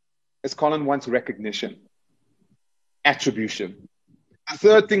wants is Colin wants recognition, attribution. The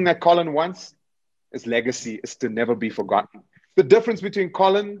third thing that Colin wants is legacy, is to never be forgotten. The difference between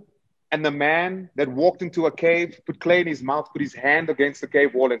Colin and the man that walked into a cave, put clay in his mouth, put his hand against the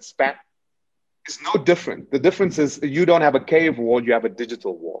cave wall and spat is no different. The difference is you don't have a cave wall, you have a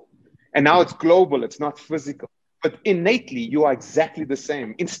digital wall. And now it's global, it's not physical. But innately, you are exactly the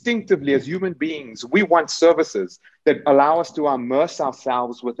same. Instinctively, as human beings, we want services that allow us to immerse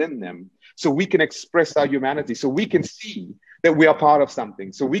ourselves within them so we can express our humanity, so we can see that we are part of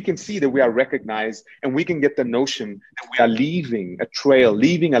something. So we can see that we are recognized, and we can get the notion that we are leaving a trail,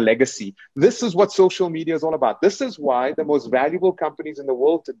 leaving a legacy. This is what social media is all about. This is why the most valuable companies in the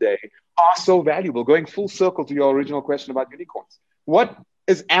world today are so valuable. Going full circle to your original question about unicorns. What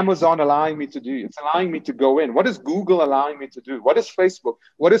is Amazon allowing me to do? It's allowing me to go in. What is Google allowing me to do? What is Facebook?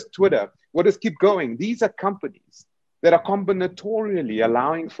 What is Twitter? What is Keep Going? These are companies that are combinatorially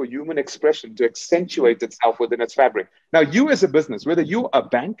allowing for human expression to accentuate itself within its fabric. Now, you as a business, whether you're a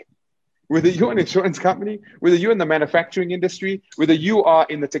bank, whether you're an insurance company, whether you're in the manufacturing industry, whether you are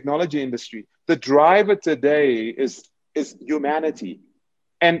in the technology industry, the driver today is humanity.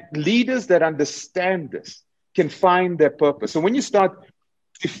 And leaders that understand this can find their purpose. So when you start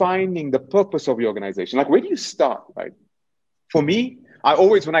defining the purpose of your organization, like where do you start, right? For me, I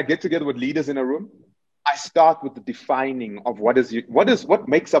always, when I get together with leaders in a room, I start with the defining of what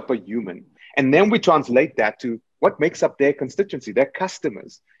makes up a human. And then we translate that to what makes up their constituency, their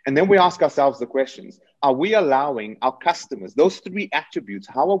customers. And then we ask ourselves the questions, are we allowing our customers, those three attributes,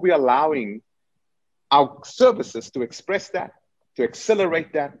 how are we allowing our services to express that, to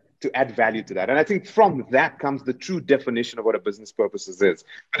accelerate that, to add value to that? And I think from that comes the true definition of what a business purpose is.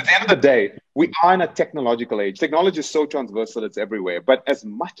 But at the end of the day, we are in a technological age. Technology is so transversal, it's everywhere. But as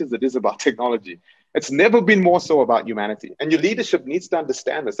much as it is about technology, it's never been more so about humanity. And your leadership needs to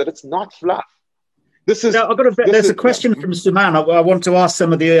understand this, that it's not fluff. This is. Now, there's a question from Suman. I want to ask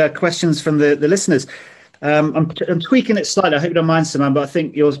some of the questions from the listeners. I'm tweaking it slightly. I hope you don't mind, Suman, but I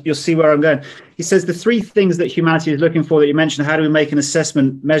think you'll see where I'm going. He says the three things that humanity is looking for that you mentioned. How do we make an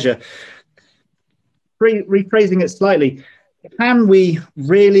assessment measure? Rephrasing it slightly, can we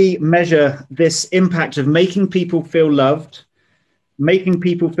really measure this impact of making people feel loved, making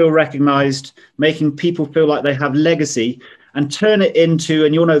people feel recognized, making people feel like they have legacy, and turn it into,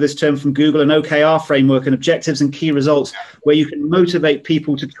 and you'll know this term from Google, an OKR framework and objectives and key results, where you can motivate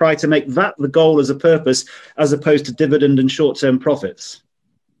people to try to make that the goal as a purpose, as opposed to dividend and short-term profits?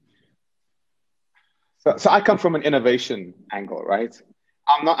 So I come from an innovation angle, right?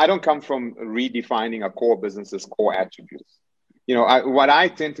 I don't come from redefining a core business's core attributes. You know, what I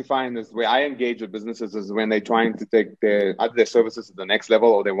tend to find is where I engage with businesses is when they're trying to take either their services to the next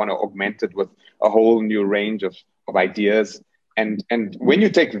level, or they want to augment it with a whole new range of ideas. And when you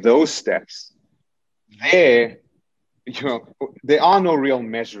take those steps, there are no real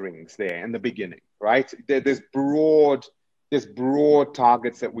measurings there in the beginning, right? There's broad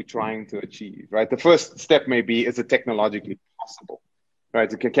targets that we're trying to achieve, right? The first step may be, is it technologically possible, right?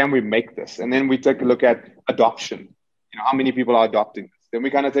 Can we make this? And then we take a look at adoption. You know, how many people are adopting this? Then we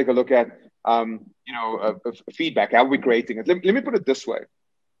kind of take a look at, feedback. How are we creating it? Let me put it this way.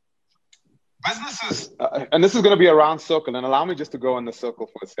 Businesses, and this is going to be a round circle, and allow me just to go in the circle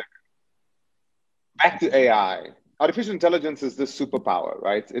for a second. Back to AI. Artificial intelligence is this superpower,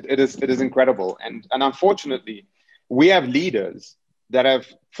 right? It is incredible. And unfortunately, we have leaders that have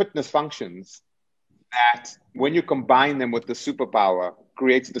fitness functions that, when you combine them with the superpower,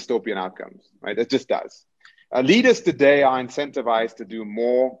 creates dystopian outcomes, right? It just does. Leaders today are incentivized to do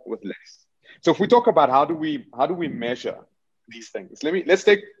more with less. So if we talk about how do we measure these things, let's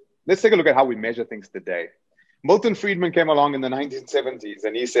take a look at how we measure things today. Milton Friedman came along in the 1970s,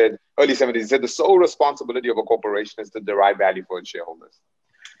 and he said, early 70s, he said the sole responsibility of a corporation is to derive value for its shareholders.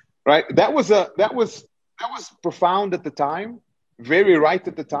 Right? That was profound at the time, very right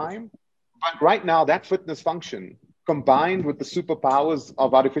at the time. But right now, that fitness function, combined with the superpowers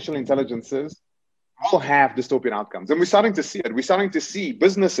of artificial intelligences, will have dystopian outcomes. And we're starting to see it. We're starting to see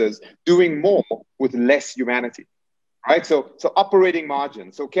businesses doing more with less humanity, right? So operating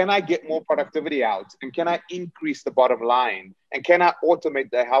margin. So can I get more productivity out? And can I increase the bottom line? And can I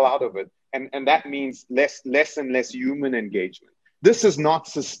automate the hell out of it? And that means less and less human engagement. This is not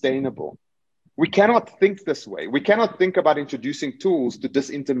sustainable. We cannot think this way. We cannot think about introducing tools to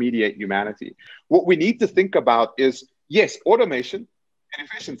disintermediate humanity. What we need to think about is, yes, automation and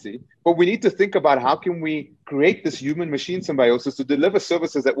efficiency, but we need to think about how can we create this human-machine symbiosis to deliver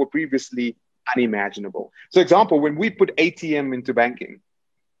services that were previously unimaginable. So, example, when we put ATM into banking,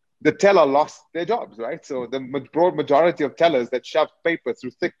 the teller lost their jobs, right? So the broad majority of tellers that shoved paper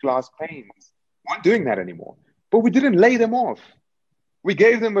through thick glass panes weren't doing that anymore. But we didn't lay them off. We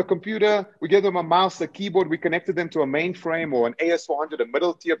gave them a computer, we gave them a mouse, a keyboard, we connected them to a mainframe or an AS400, a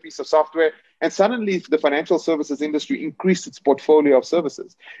middle tier piece of software, and suddenly the financial services industry increased its portfolio of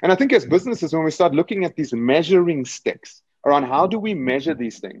services. And I think as businesses, when we start looking at these measuring sticks around how do we measure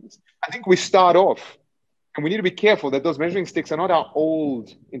these things, I think we start off, and we need to be careful that those measuring sticks are not our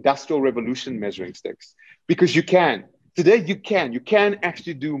old industrial revolution measuring sticks, because today you can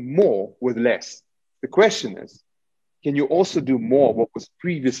actually do more with less. The question is, can you also do more what was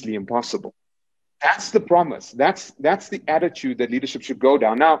previously impossible? That's the promise. That's the attitude that leadership should go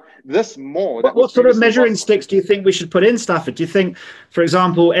down. Now, this more. What sort of measuring sticks do you think we should put in, Stafford? Do you think, for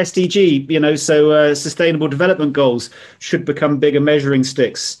example, SDG, Sustainable Development Goals should become bigger measuring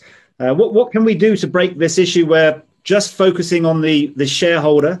sticks? What can we do to break this issue where just focusing on the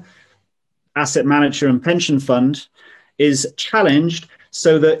shareholder, asset manager, and pension fund is challenged,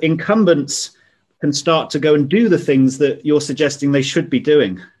 so that incumbents can start to go and do the things that you're suggesting they should be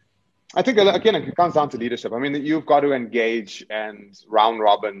doing? I think, again, it comes down to leadership. I mean, you've got to engage and round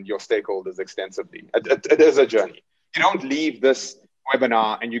robin your stakeholders extensively. It is a journey. You don't leave this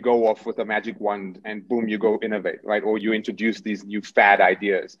webinar and you go off with a magic wand and boom, you go innovate, right? Or you introduce these new fad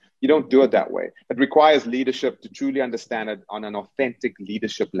ideas. You don't do it that way. It requires leadership to truly understand it on an authentic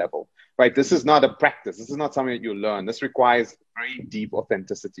leadership level, right? This is not a practice. This is not something that you learn. This requires very deep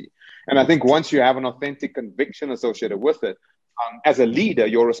authenticity. And I think once you have an authentic conviction associated with it, as a leader,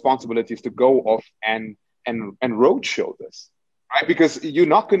 your responsibility is to go off and roadshow this, right? Because you're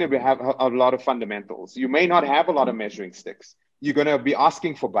not going to have a lot of fundamentals. You may not have a lot of measuring sticks. You're going to be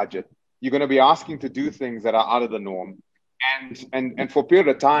asking for budget. You're going to be asking to do things that are out of the norm. And for a period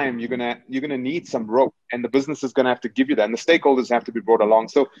of time, you're going to need some rope, and the business is going to have to give you that, and the stakeholders have to be brought along.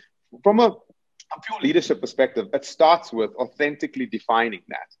 So from a pure leadership perspective, it starts with authentically defining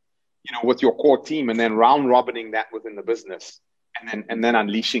that, with your core team, and then round robining that within the business, and then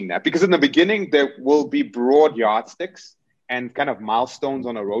unleashing that. Because in the beginning, there will be broad yardsticks and kind of milestones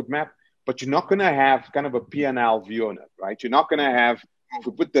on a roadmap, but you're not going to have kind of a P&L view on it, right? You're not going to have, if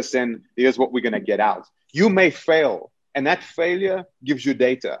we put this in, here's what we're going to get out. You may fail, and that failure gives you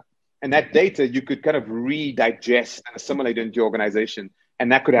data. And that data you could kind of redigest and assimilate into your organization,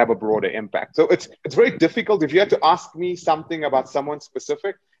 and that could have a broader impact. So it's very difficult. If you had to ask me something about someone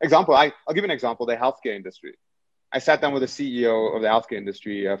specific, example, I'll give you an example, the healthcare industry. I sat down with the CEO of the healthcare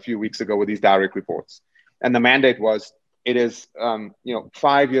industry a few weeks ago with these direct reports. And the mandate was, it is,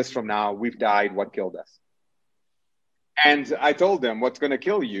 5 years from now, we've died, what killed us? And I told them, what's going to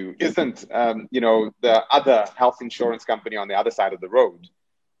kill you isn't, the other health insurance company on the other side of the road.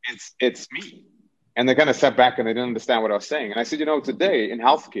 It's me. And they kind of sat back and they didn't understand what I was saying. And I said, today in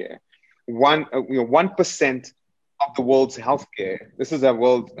healthcare, 1% of the world's healthcare, this is a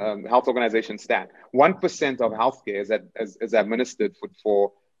World Health Organization stat, 1% of healthcare is administered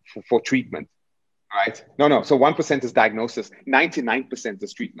for treatment, right? No. So 1% is diagnosis, 99%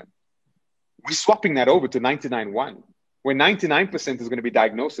 is treatment. We're swapping that over to 99.1, where 99% is going to be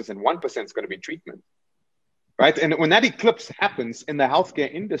diagnosis and 1% is going to be treatment, right? And when that eclipse happens in the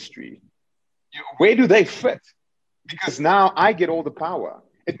healthcare industry, where do they fit? Because now I get all the power.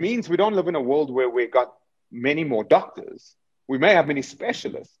 It means we don't live in a world where we got many more doctors. We may have many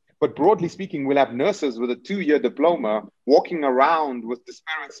specialists, but broadly speaking, we'll have nurses with a 2-year diploma walking around with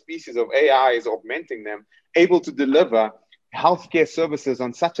disparate species of AIs augmenting them, able to deliver healthcare services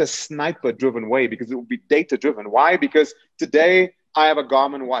on such a sniper-driven way, because it will be data-driven. Why? Because today I have a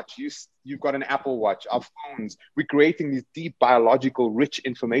Garmin watch. You've got an Apple Watch. Our phones. We're creating these deep biological, rich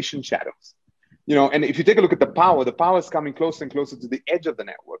information shadows. And if you take a look at the power is coming closer and closer to the edge of the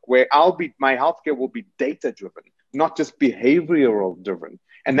network, where my healthcare will be data-driven, not just behavioral-driven.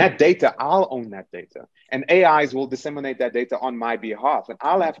 And that data, I'll own that data. And AIs will disseminate that data on my behalf, and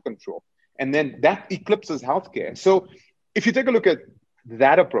I'll have control. And then that eclipses healthcare. So if you take a look at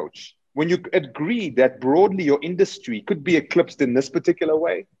that approach, when you agree that broadly your industry could be eclipsed in this particular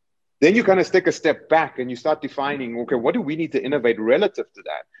way, then you kind of take a step back and you start defining, okay, what do we need to innovate relative to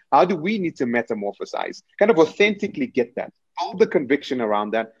that? How do we need to metamorphosize? Kind of authentically get that, build the conviction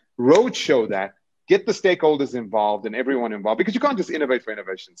around that, roadshow that, get the stakeholders involved and everyone involved, because you can't just innovate for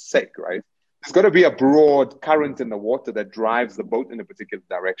innovation's sake, right? There's got to be a broad current in the water that drives the boat in a particular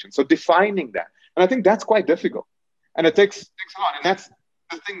direction. So defining that, and I think that's quite difficult, and it takes a lot. And that's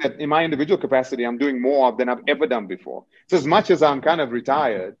the thing that in my individual capacity, I'm doing more of than I've ever done before. So as much as I'm kind of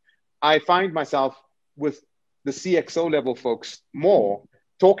retired, I find myself with the CXO level folks more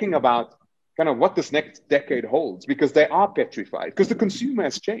talking about kind of what this next decade holds, because they are petrified, because the consumer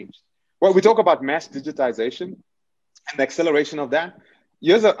has changed. Well, we talk about mass digitization and the acceleration of that.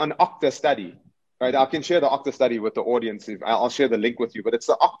 Here's an Okta study, right? I can share the Okta study with the audience. I'll share the link with you, but it's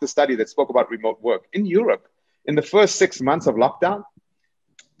the Okta study that spoke about remote work. In Europe, in the first 6 months of lockdown,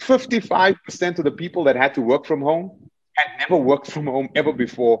 55% of the people that had to work from home had never worked from home ever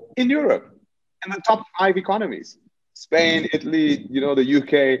before in Europe, in the top 5 economies, Spain, Italy, the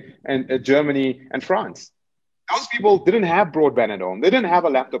UK, and Germany, and France. Those people didn't have broadband at home. They didn't have a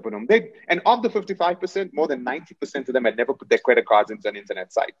laptop at home. And of the 55%, more than 90% of them had never put their credit cards into an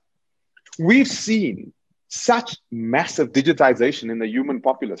internet site. We've seen such massive digitization in the human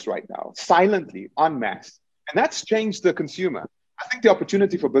populace right now, silently, en masse. And that's changed the consumer. I think the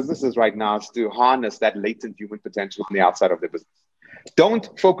opportunity for businesses right now is to harness that latent human potential on the outside of their business.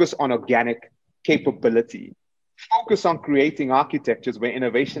 Don't focus on organic capability. Focus on creating architectures where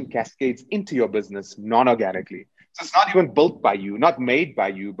innovation cascades into your business non-organically. So it's not even built by you, not made by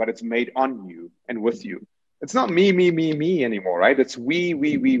you, but it's made on you and with you. It's not me anymore, right? It's we,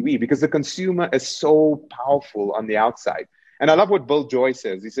 because the consumer is so powerful on the outside. And I love what Bill Joy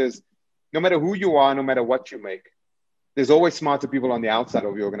says. He says, no matter who you are, no matter what you make, there's always smarter people on the outside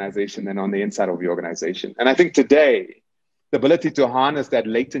of the organization than on the inside of the organization. And I think today, the ability to harness that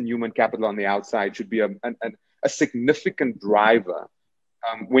latent human capital on the outside should be a significant driver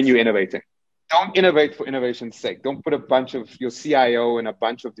when you're innovating. Don't innovate for innovation's sake. Don't put a bunch of your CIO and a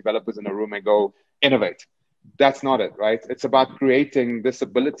bunch of developers in a room and go innovate. That's not it, right? It's about creating this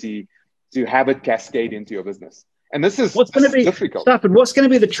ability to have it cascade into your business. And this is difficult. Stafford, what's going to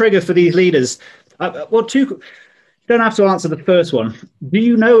be the trigger for these leaders? You don't have to answer the first one. Do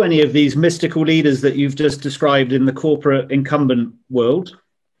you know any of these mystical leaders that you've just described in the corporate incumbent world?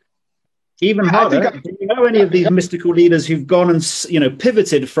 Even harder, do you know any of these mystical leaders who've gone and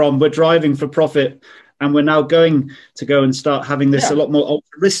pivoted from we're driving for profit and we're now going to go and start having this a lot more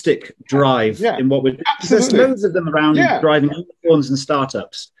altruistic drive in what we're doing? There's loads of them around driving unicorns and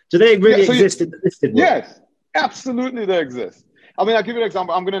startups. Do they really exist in the listed world? Yes, absolutely they exist. I mean, I'll give you an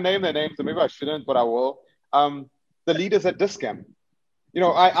example. I'm going to name their names, and maybe I shouldn't, but I will. The leaders at Dis-Chem.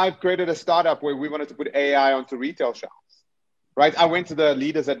 I've created a startup where we wanted to put AI onto retail shelves. Right, I went to the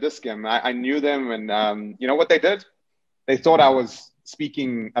leaders at Dis-Chem. I knew them, and you know what they did? They thought I was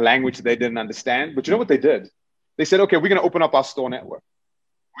speaking a language they didn't understand. But you know what they did? They said, "Okay, we're going to open up our store network.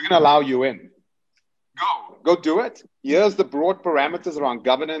 We're going to allow you in. Go do it. Here's the broad parameters around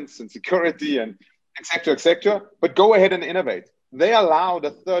governance and security and et cetera, but go ahead and innovate." They allowed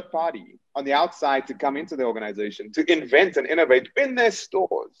a third party on the outside to come into the organization to invent and innovate in their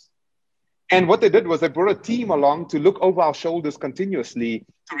stores. And what they did was they brought a team along to look over our shoulders continuously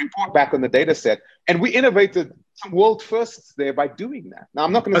to report back on the data set. And we innovated some world firsts there by doing that. Now,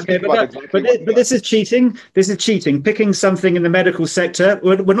 I'm not going to speak about exactly but this is cheating. This is cheating. Picking something in the medical sector.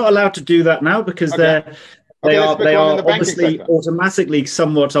 We're not allowed to do that now because they are obviously automatically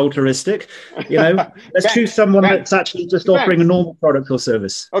somewhat altruistic. Let's choose someone that's actually just offering a normal product or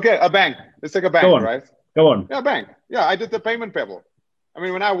service. Okay, a bank. Let's take a bank, right? Go on. Yeah, bank. Yeah, I did the payment pebble. I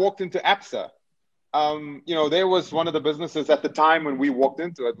mean, when I walked into ABSA, there was one of the businesses at the time when we walked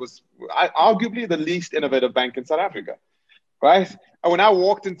into it was arguably the least innovative bank in South Africa, right? And when I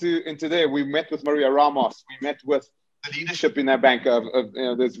walked into there, we met with Maria Ramos. We met with the leadership in that bank.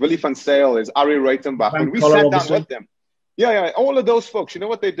 There's Willie van Zyl, there's Ari Reutenbach. When we sat down with them, all of those folks, you know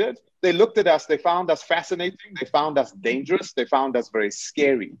what they did? They looked at us. They found us fascinating. They found us dangerous. They found us very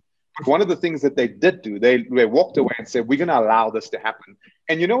scary. But one of the things that they did do, they walked away and said, we're going to allow this to happen.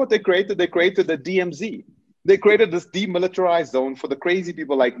 And you know what they created? They created the DMZ. They created this demilitarized zone for the crazy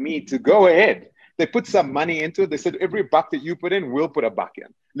people like me to go ahead. They put some money into it. They said, every buck that you put in, we'll put a buck in.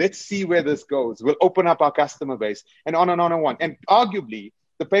 Let's see where this goes. We'll open up our customer base and on and on and on. And arguably,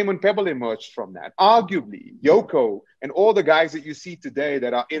 the payment pebble emerged from that. Arguably, Yoko and all the guys that you see today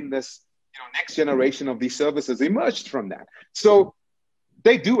that are in this next generation of these services emerged from that. So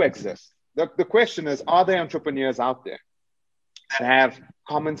they do exist. The question is, are there entrepreneurs out there that have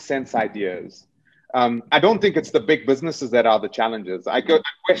common sense ideas? I don't think it's the big businesses that are the challenges. I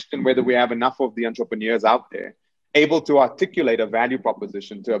question whether we have enough of the entrepreneurs out there able to articulate a value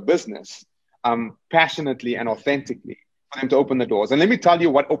proposition to a business passionately and authentically for them to open the doors. And let me tell you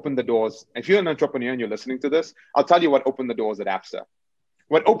what opened the doors. If you're an entrepreneur and you're listening to this, I'll tell you what opened the doors at ABSA.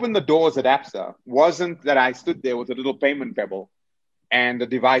 What opened the doors at ABSA wasn't that I stood there with a little payment pebble and the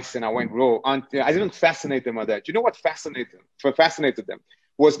device and I went, I didn't fascinate them with that. You know what fascinated them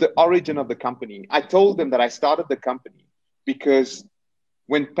was the origin of the company. I told them that I started the company because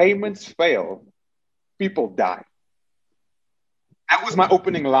when payments fail, people die. That was my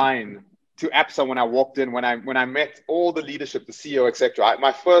opening line to ABSA when I walked in, when I met all the leadership, the CEO, etc.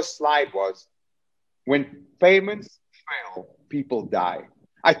 My first slide was, when payments fail, people die.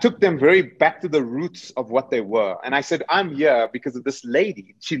 I took them very back to the roots of what they were. And I said, I'm here because of this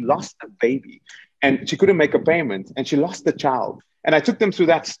lady. She lost a baby and she couldn't make a payment and she lost the child. And I took them through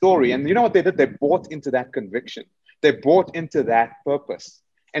that story. And you know what they did? They bought into that conviction. They bought into that purpose.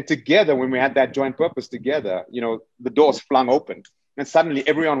 And together, when we had that joint purpose together, the doors flung open and suddenly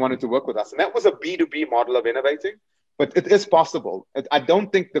everyone wanted to work with us. And that was a B2B model of innovating, but it is possible. I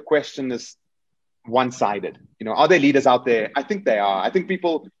don't think the question is one-sided. Are there leaders out there? I think they are. I think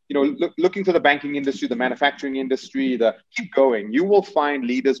people, looking to the banking industry, the manufacturing industry, keep going. You will find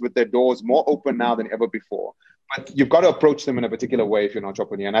leaders with their doors more open now than ever before. But you've got to approach them in a particular way if you're an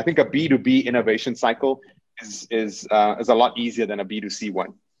entrepreneur. And I think a B2B innovation cycle is a lot easier than a B2C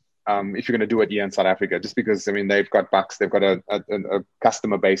one. If you're going to do it here in South Africa, just because, they've got bucks, they've got a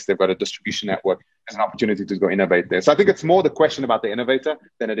customer base, they've got a distribution network, there's an opportunity to go innovate there. So I think it's more the question about the innovator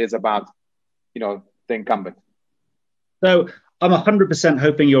than it is about, the incumbent. So I'm 100%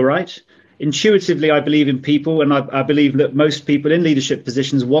 hoping you're right. Intuitively, I believe in people, and I believe that most people in leadership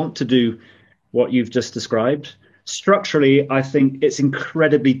positions want to do what you've just described. Structurally, I think it's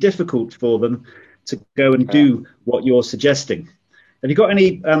incredibly difficult for them to go and do what you're suggesting. Have you got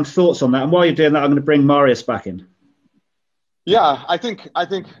any thoughts on that? And while you're doing that, I'm going to bring Marius back in. Yeah, I think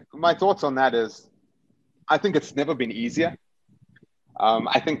my thoughts on that is, I think it's never been easier.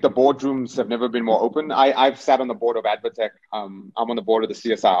 I think the boardrooms have never been more open. I've sat on the board of Advotech. I'm on the board of the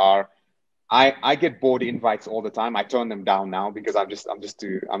CSIR. I get board invites all the time. I turn them down now because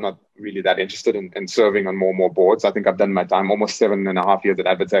I'm not really that interested in serving on more and more boards. I think I've done my time, almost 7.5 years at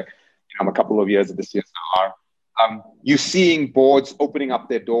Advotech. I'm a couple of years at the CSIR. You're seeing boards opening up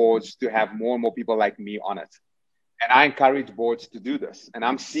their doors to have more and more people like me on it. And I encourage boards to do this. And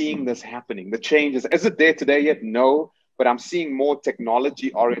I'm seeing this happening. The change is it there today yet? No. But I'm seeing more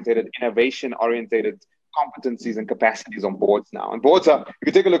technology-oriented, innovation-oriented competencies and capacities on boards now. And boards are, if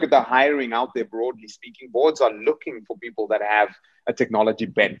you take a look at the hiring out there, broadly speaking, boards are looking for people that have a technology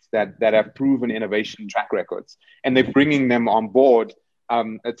bent, that have proven innovation track records. And they're bringing them on board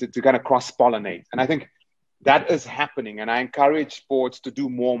to kind of cross-pollinate. And I think that is happening. And I encourage boards to do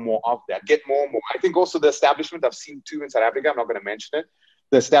more and more of that, get more and more. I think also the establishment, I've seen two in South Africa, I'm not going to mention it,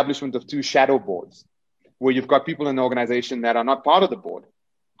 the establishment of 2 shadow boards, where you've got people in the organization that are not part of the board,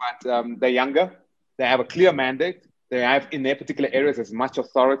 but they're younger, they have a clear mandate, they have in their particular areas as much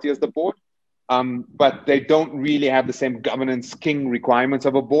authority as the board, but they don't really have the same governance king requirements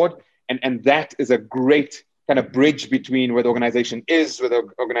of a board. And that is a great kind of bridge between where the organization is, where the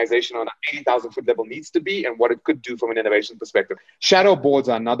organization on an 80,000 foot level needs to be, and what it could do from an innovation perspective. Shadow boards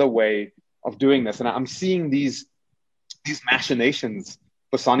are another way of doing this. And I'm seeing these machinations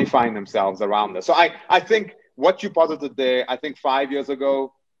personifying themselves around this. So I think what you posited there, I think 5 years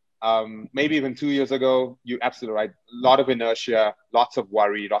ago, maybe even 2 years ago, you're absolutely right. A lot of inertia, lots of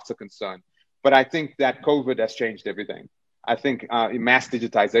worry, lots of concern. But I think that COVID has changed everything. I think mass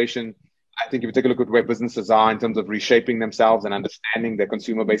digitization, I think if you take a look at where businesses are in terms of reshaping themselves and understanding their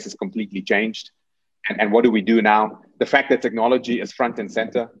consumer base has completely changed. And what do we do now? The fact that technology is front and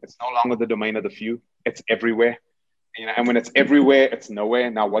center, it's no longer the domain of the few, it's everywhere. And when it's everywhere, it's nowhere.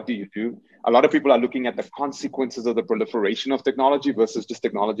 Now, what do you do? A lot of people are looking at the consequences of the proliferation of technology versus just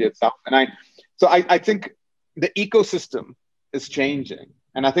technology itself. And I think the ecosystem is changing.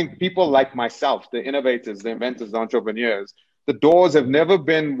 And I think people like myself, the innovators, the inventors, the entrepreneurs, the doors have never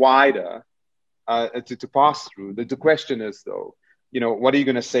been wider to pass through. The question is, though, what are you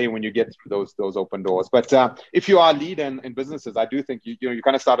going to say when you get through those open doors? But if you are a leader in businesses, I do think you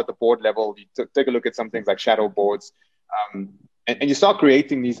kind of start at the board level. You take a look at some things like shadow boards, and you start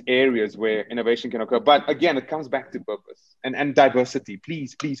creating these areas where innovation can occur. But again, it comes back to purpose and diversity.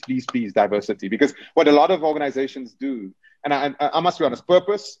 Please, diversity. Because what a lot of organizations do, and I must be honest,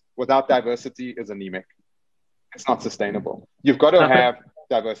 purpose without diversity is anemic. It's not sustainable. You've got to have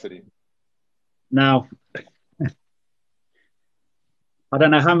diversity. Now, I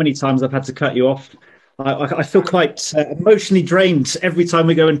don't know how many times I've had to cut you off. I feel quite emotionally drained every time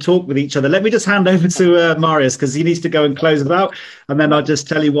we go and talk with each other. Let me just hand over to Marius, because he needs to go and close it out. And then I'll just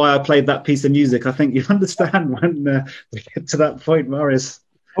tell you why I played that piece of music. I think you understand when we get to that point, Marius.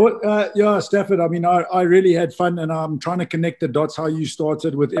 Yeah, Stafford, I really had fun, and I'm trying to connect the dots, how you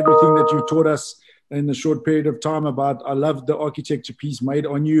started with everything that you taught us in the short period of time about, I love the architecture piece, made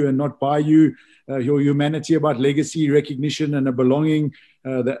on you and not by you, your humanity about legacy, recognition, and a belonging,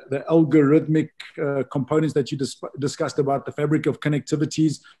 the algorithmic components that you discussed about the fabric of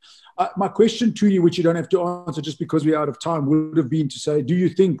connectivities. My question to you, which you don't have to answer just because we're out of time, would have been to say, do you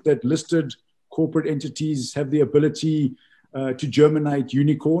think that listed corporate entities have the ability to germinate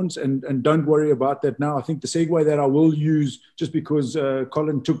unicorns? And don't worry about that now. I think the segue that I will use, just because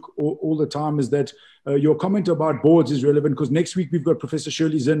Colin took all the time, is that your comment about boards is relevant, because next week we've got Professor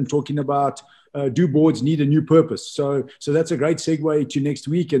Shirley Zinn talking about do boards need a new purpose? So that's a great segue to next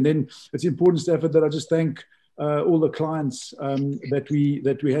week. And then it's important, Stafford, that I just thank all the clients that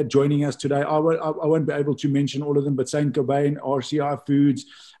we had joining us today. I won't be able to mention all of them, but Saint Cobain, RCI Foods,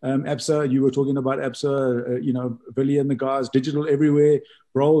 ABSA, you were talking about ABSA, Billy and the guys, Digital Everywhere,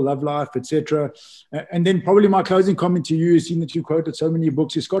 Roll, Love Life, etc. And then probably my closing comment to you is, seeing that you quoted so many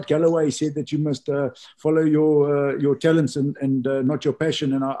books, Scott Galloway said that you must follow your talents and not your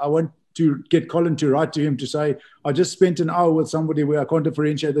passion. And I want to get Colin to write to him to say, I just spent an hour with somebody where I can't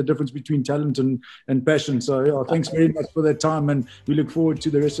differentiate the difference between talent and passion. So thanks very much for that time, and we look forward to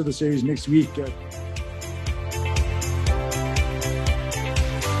the rest of the series next week.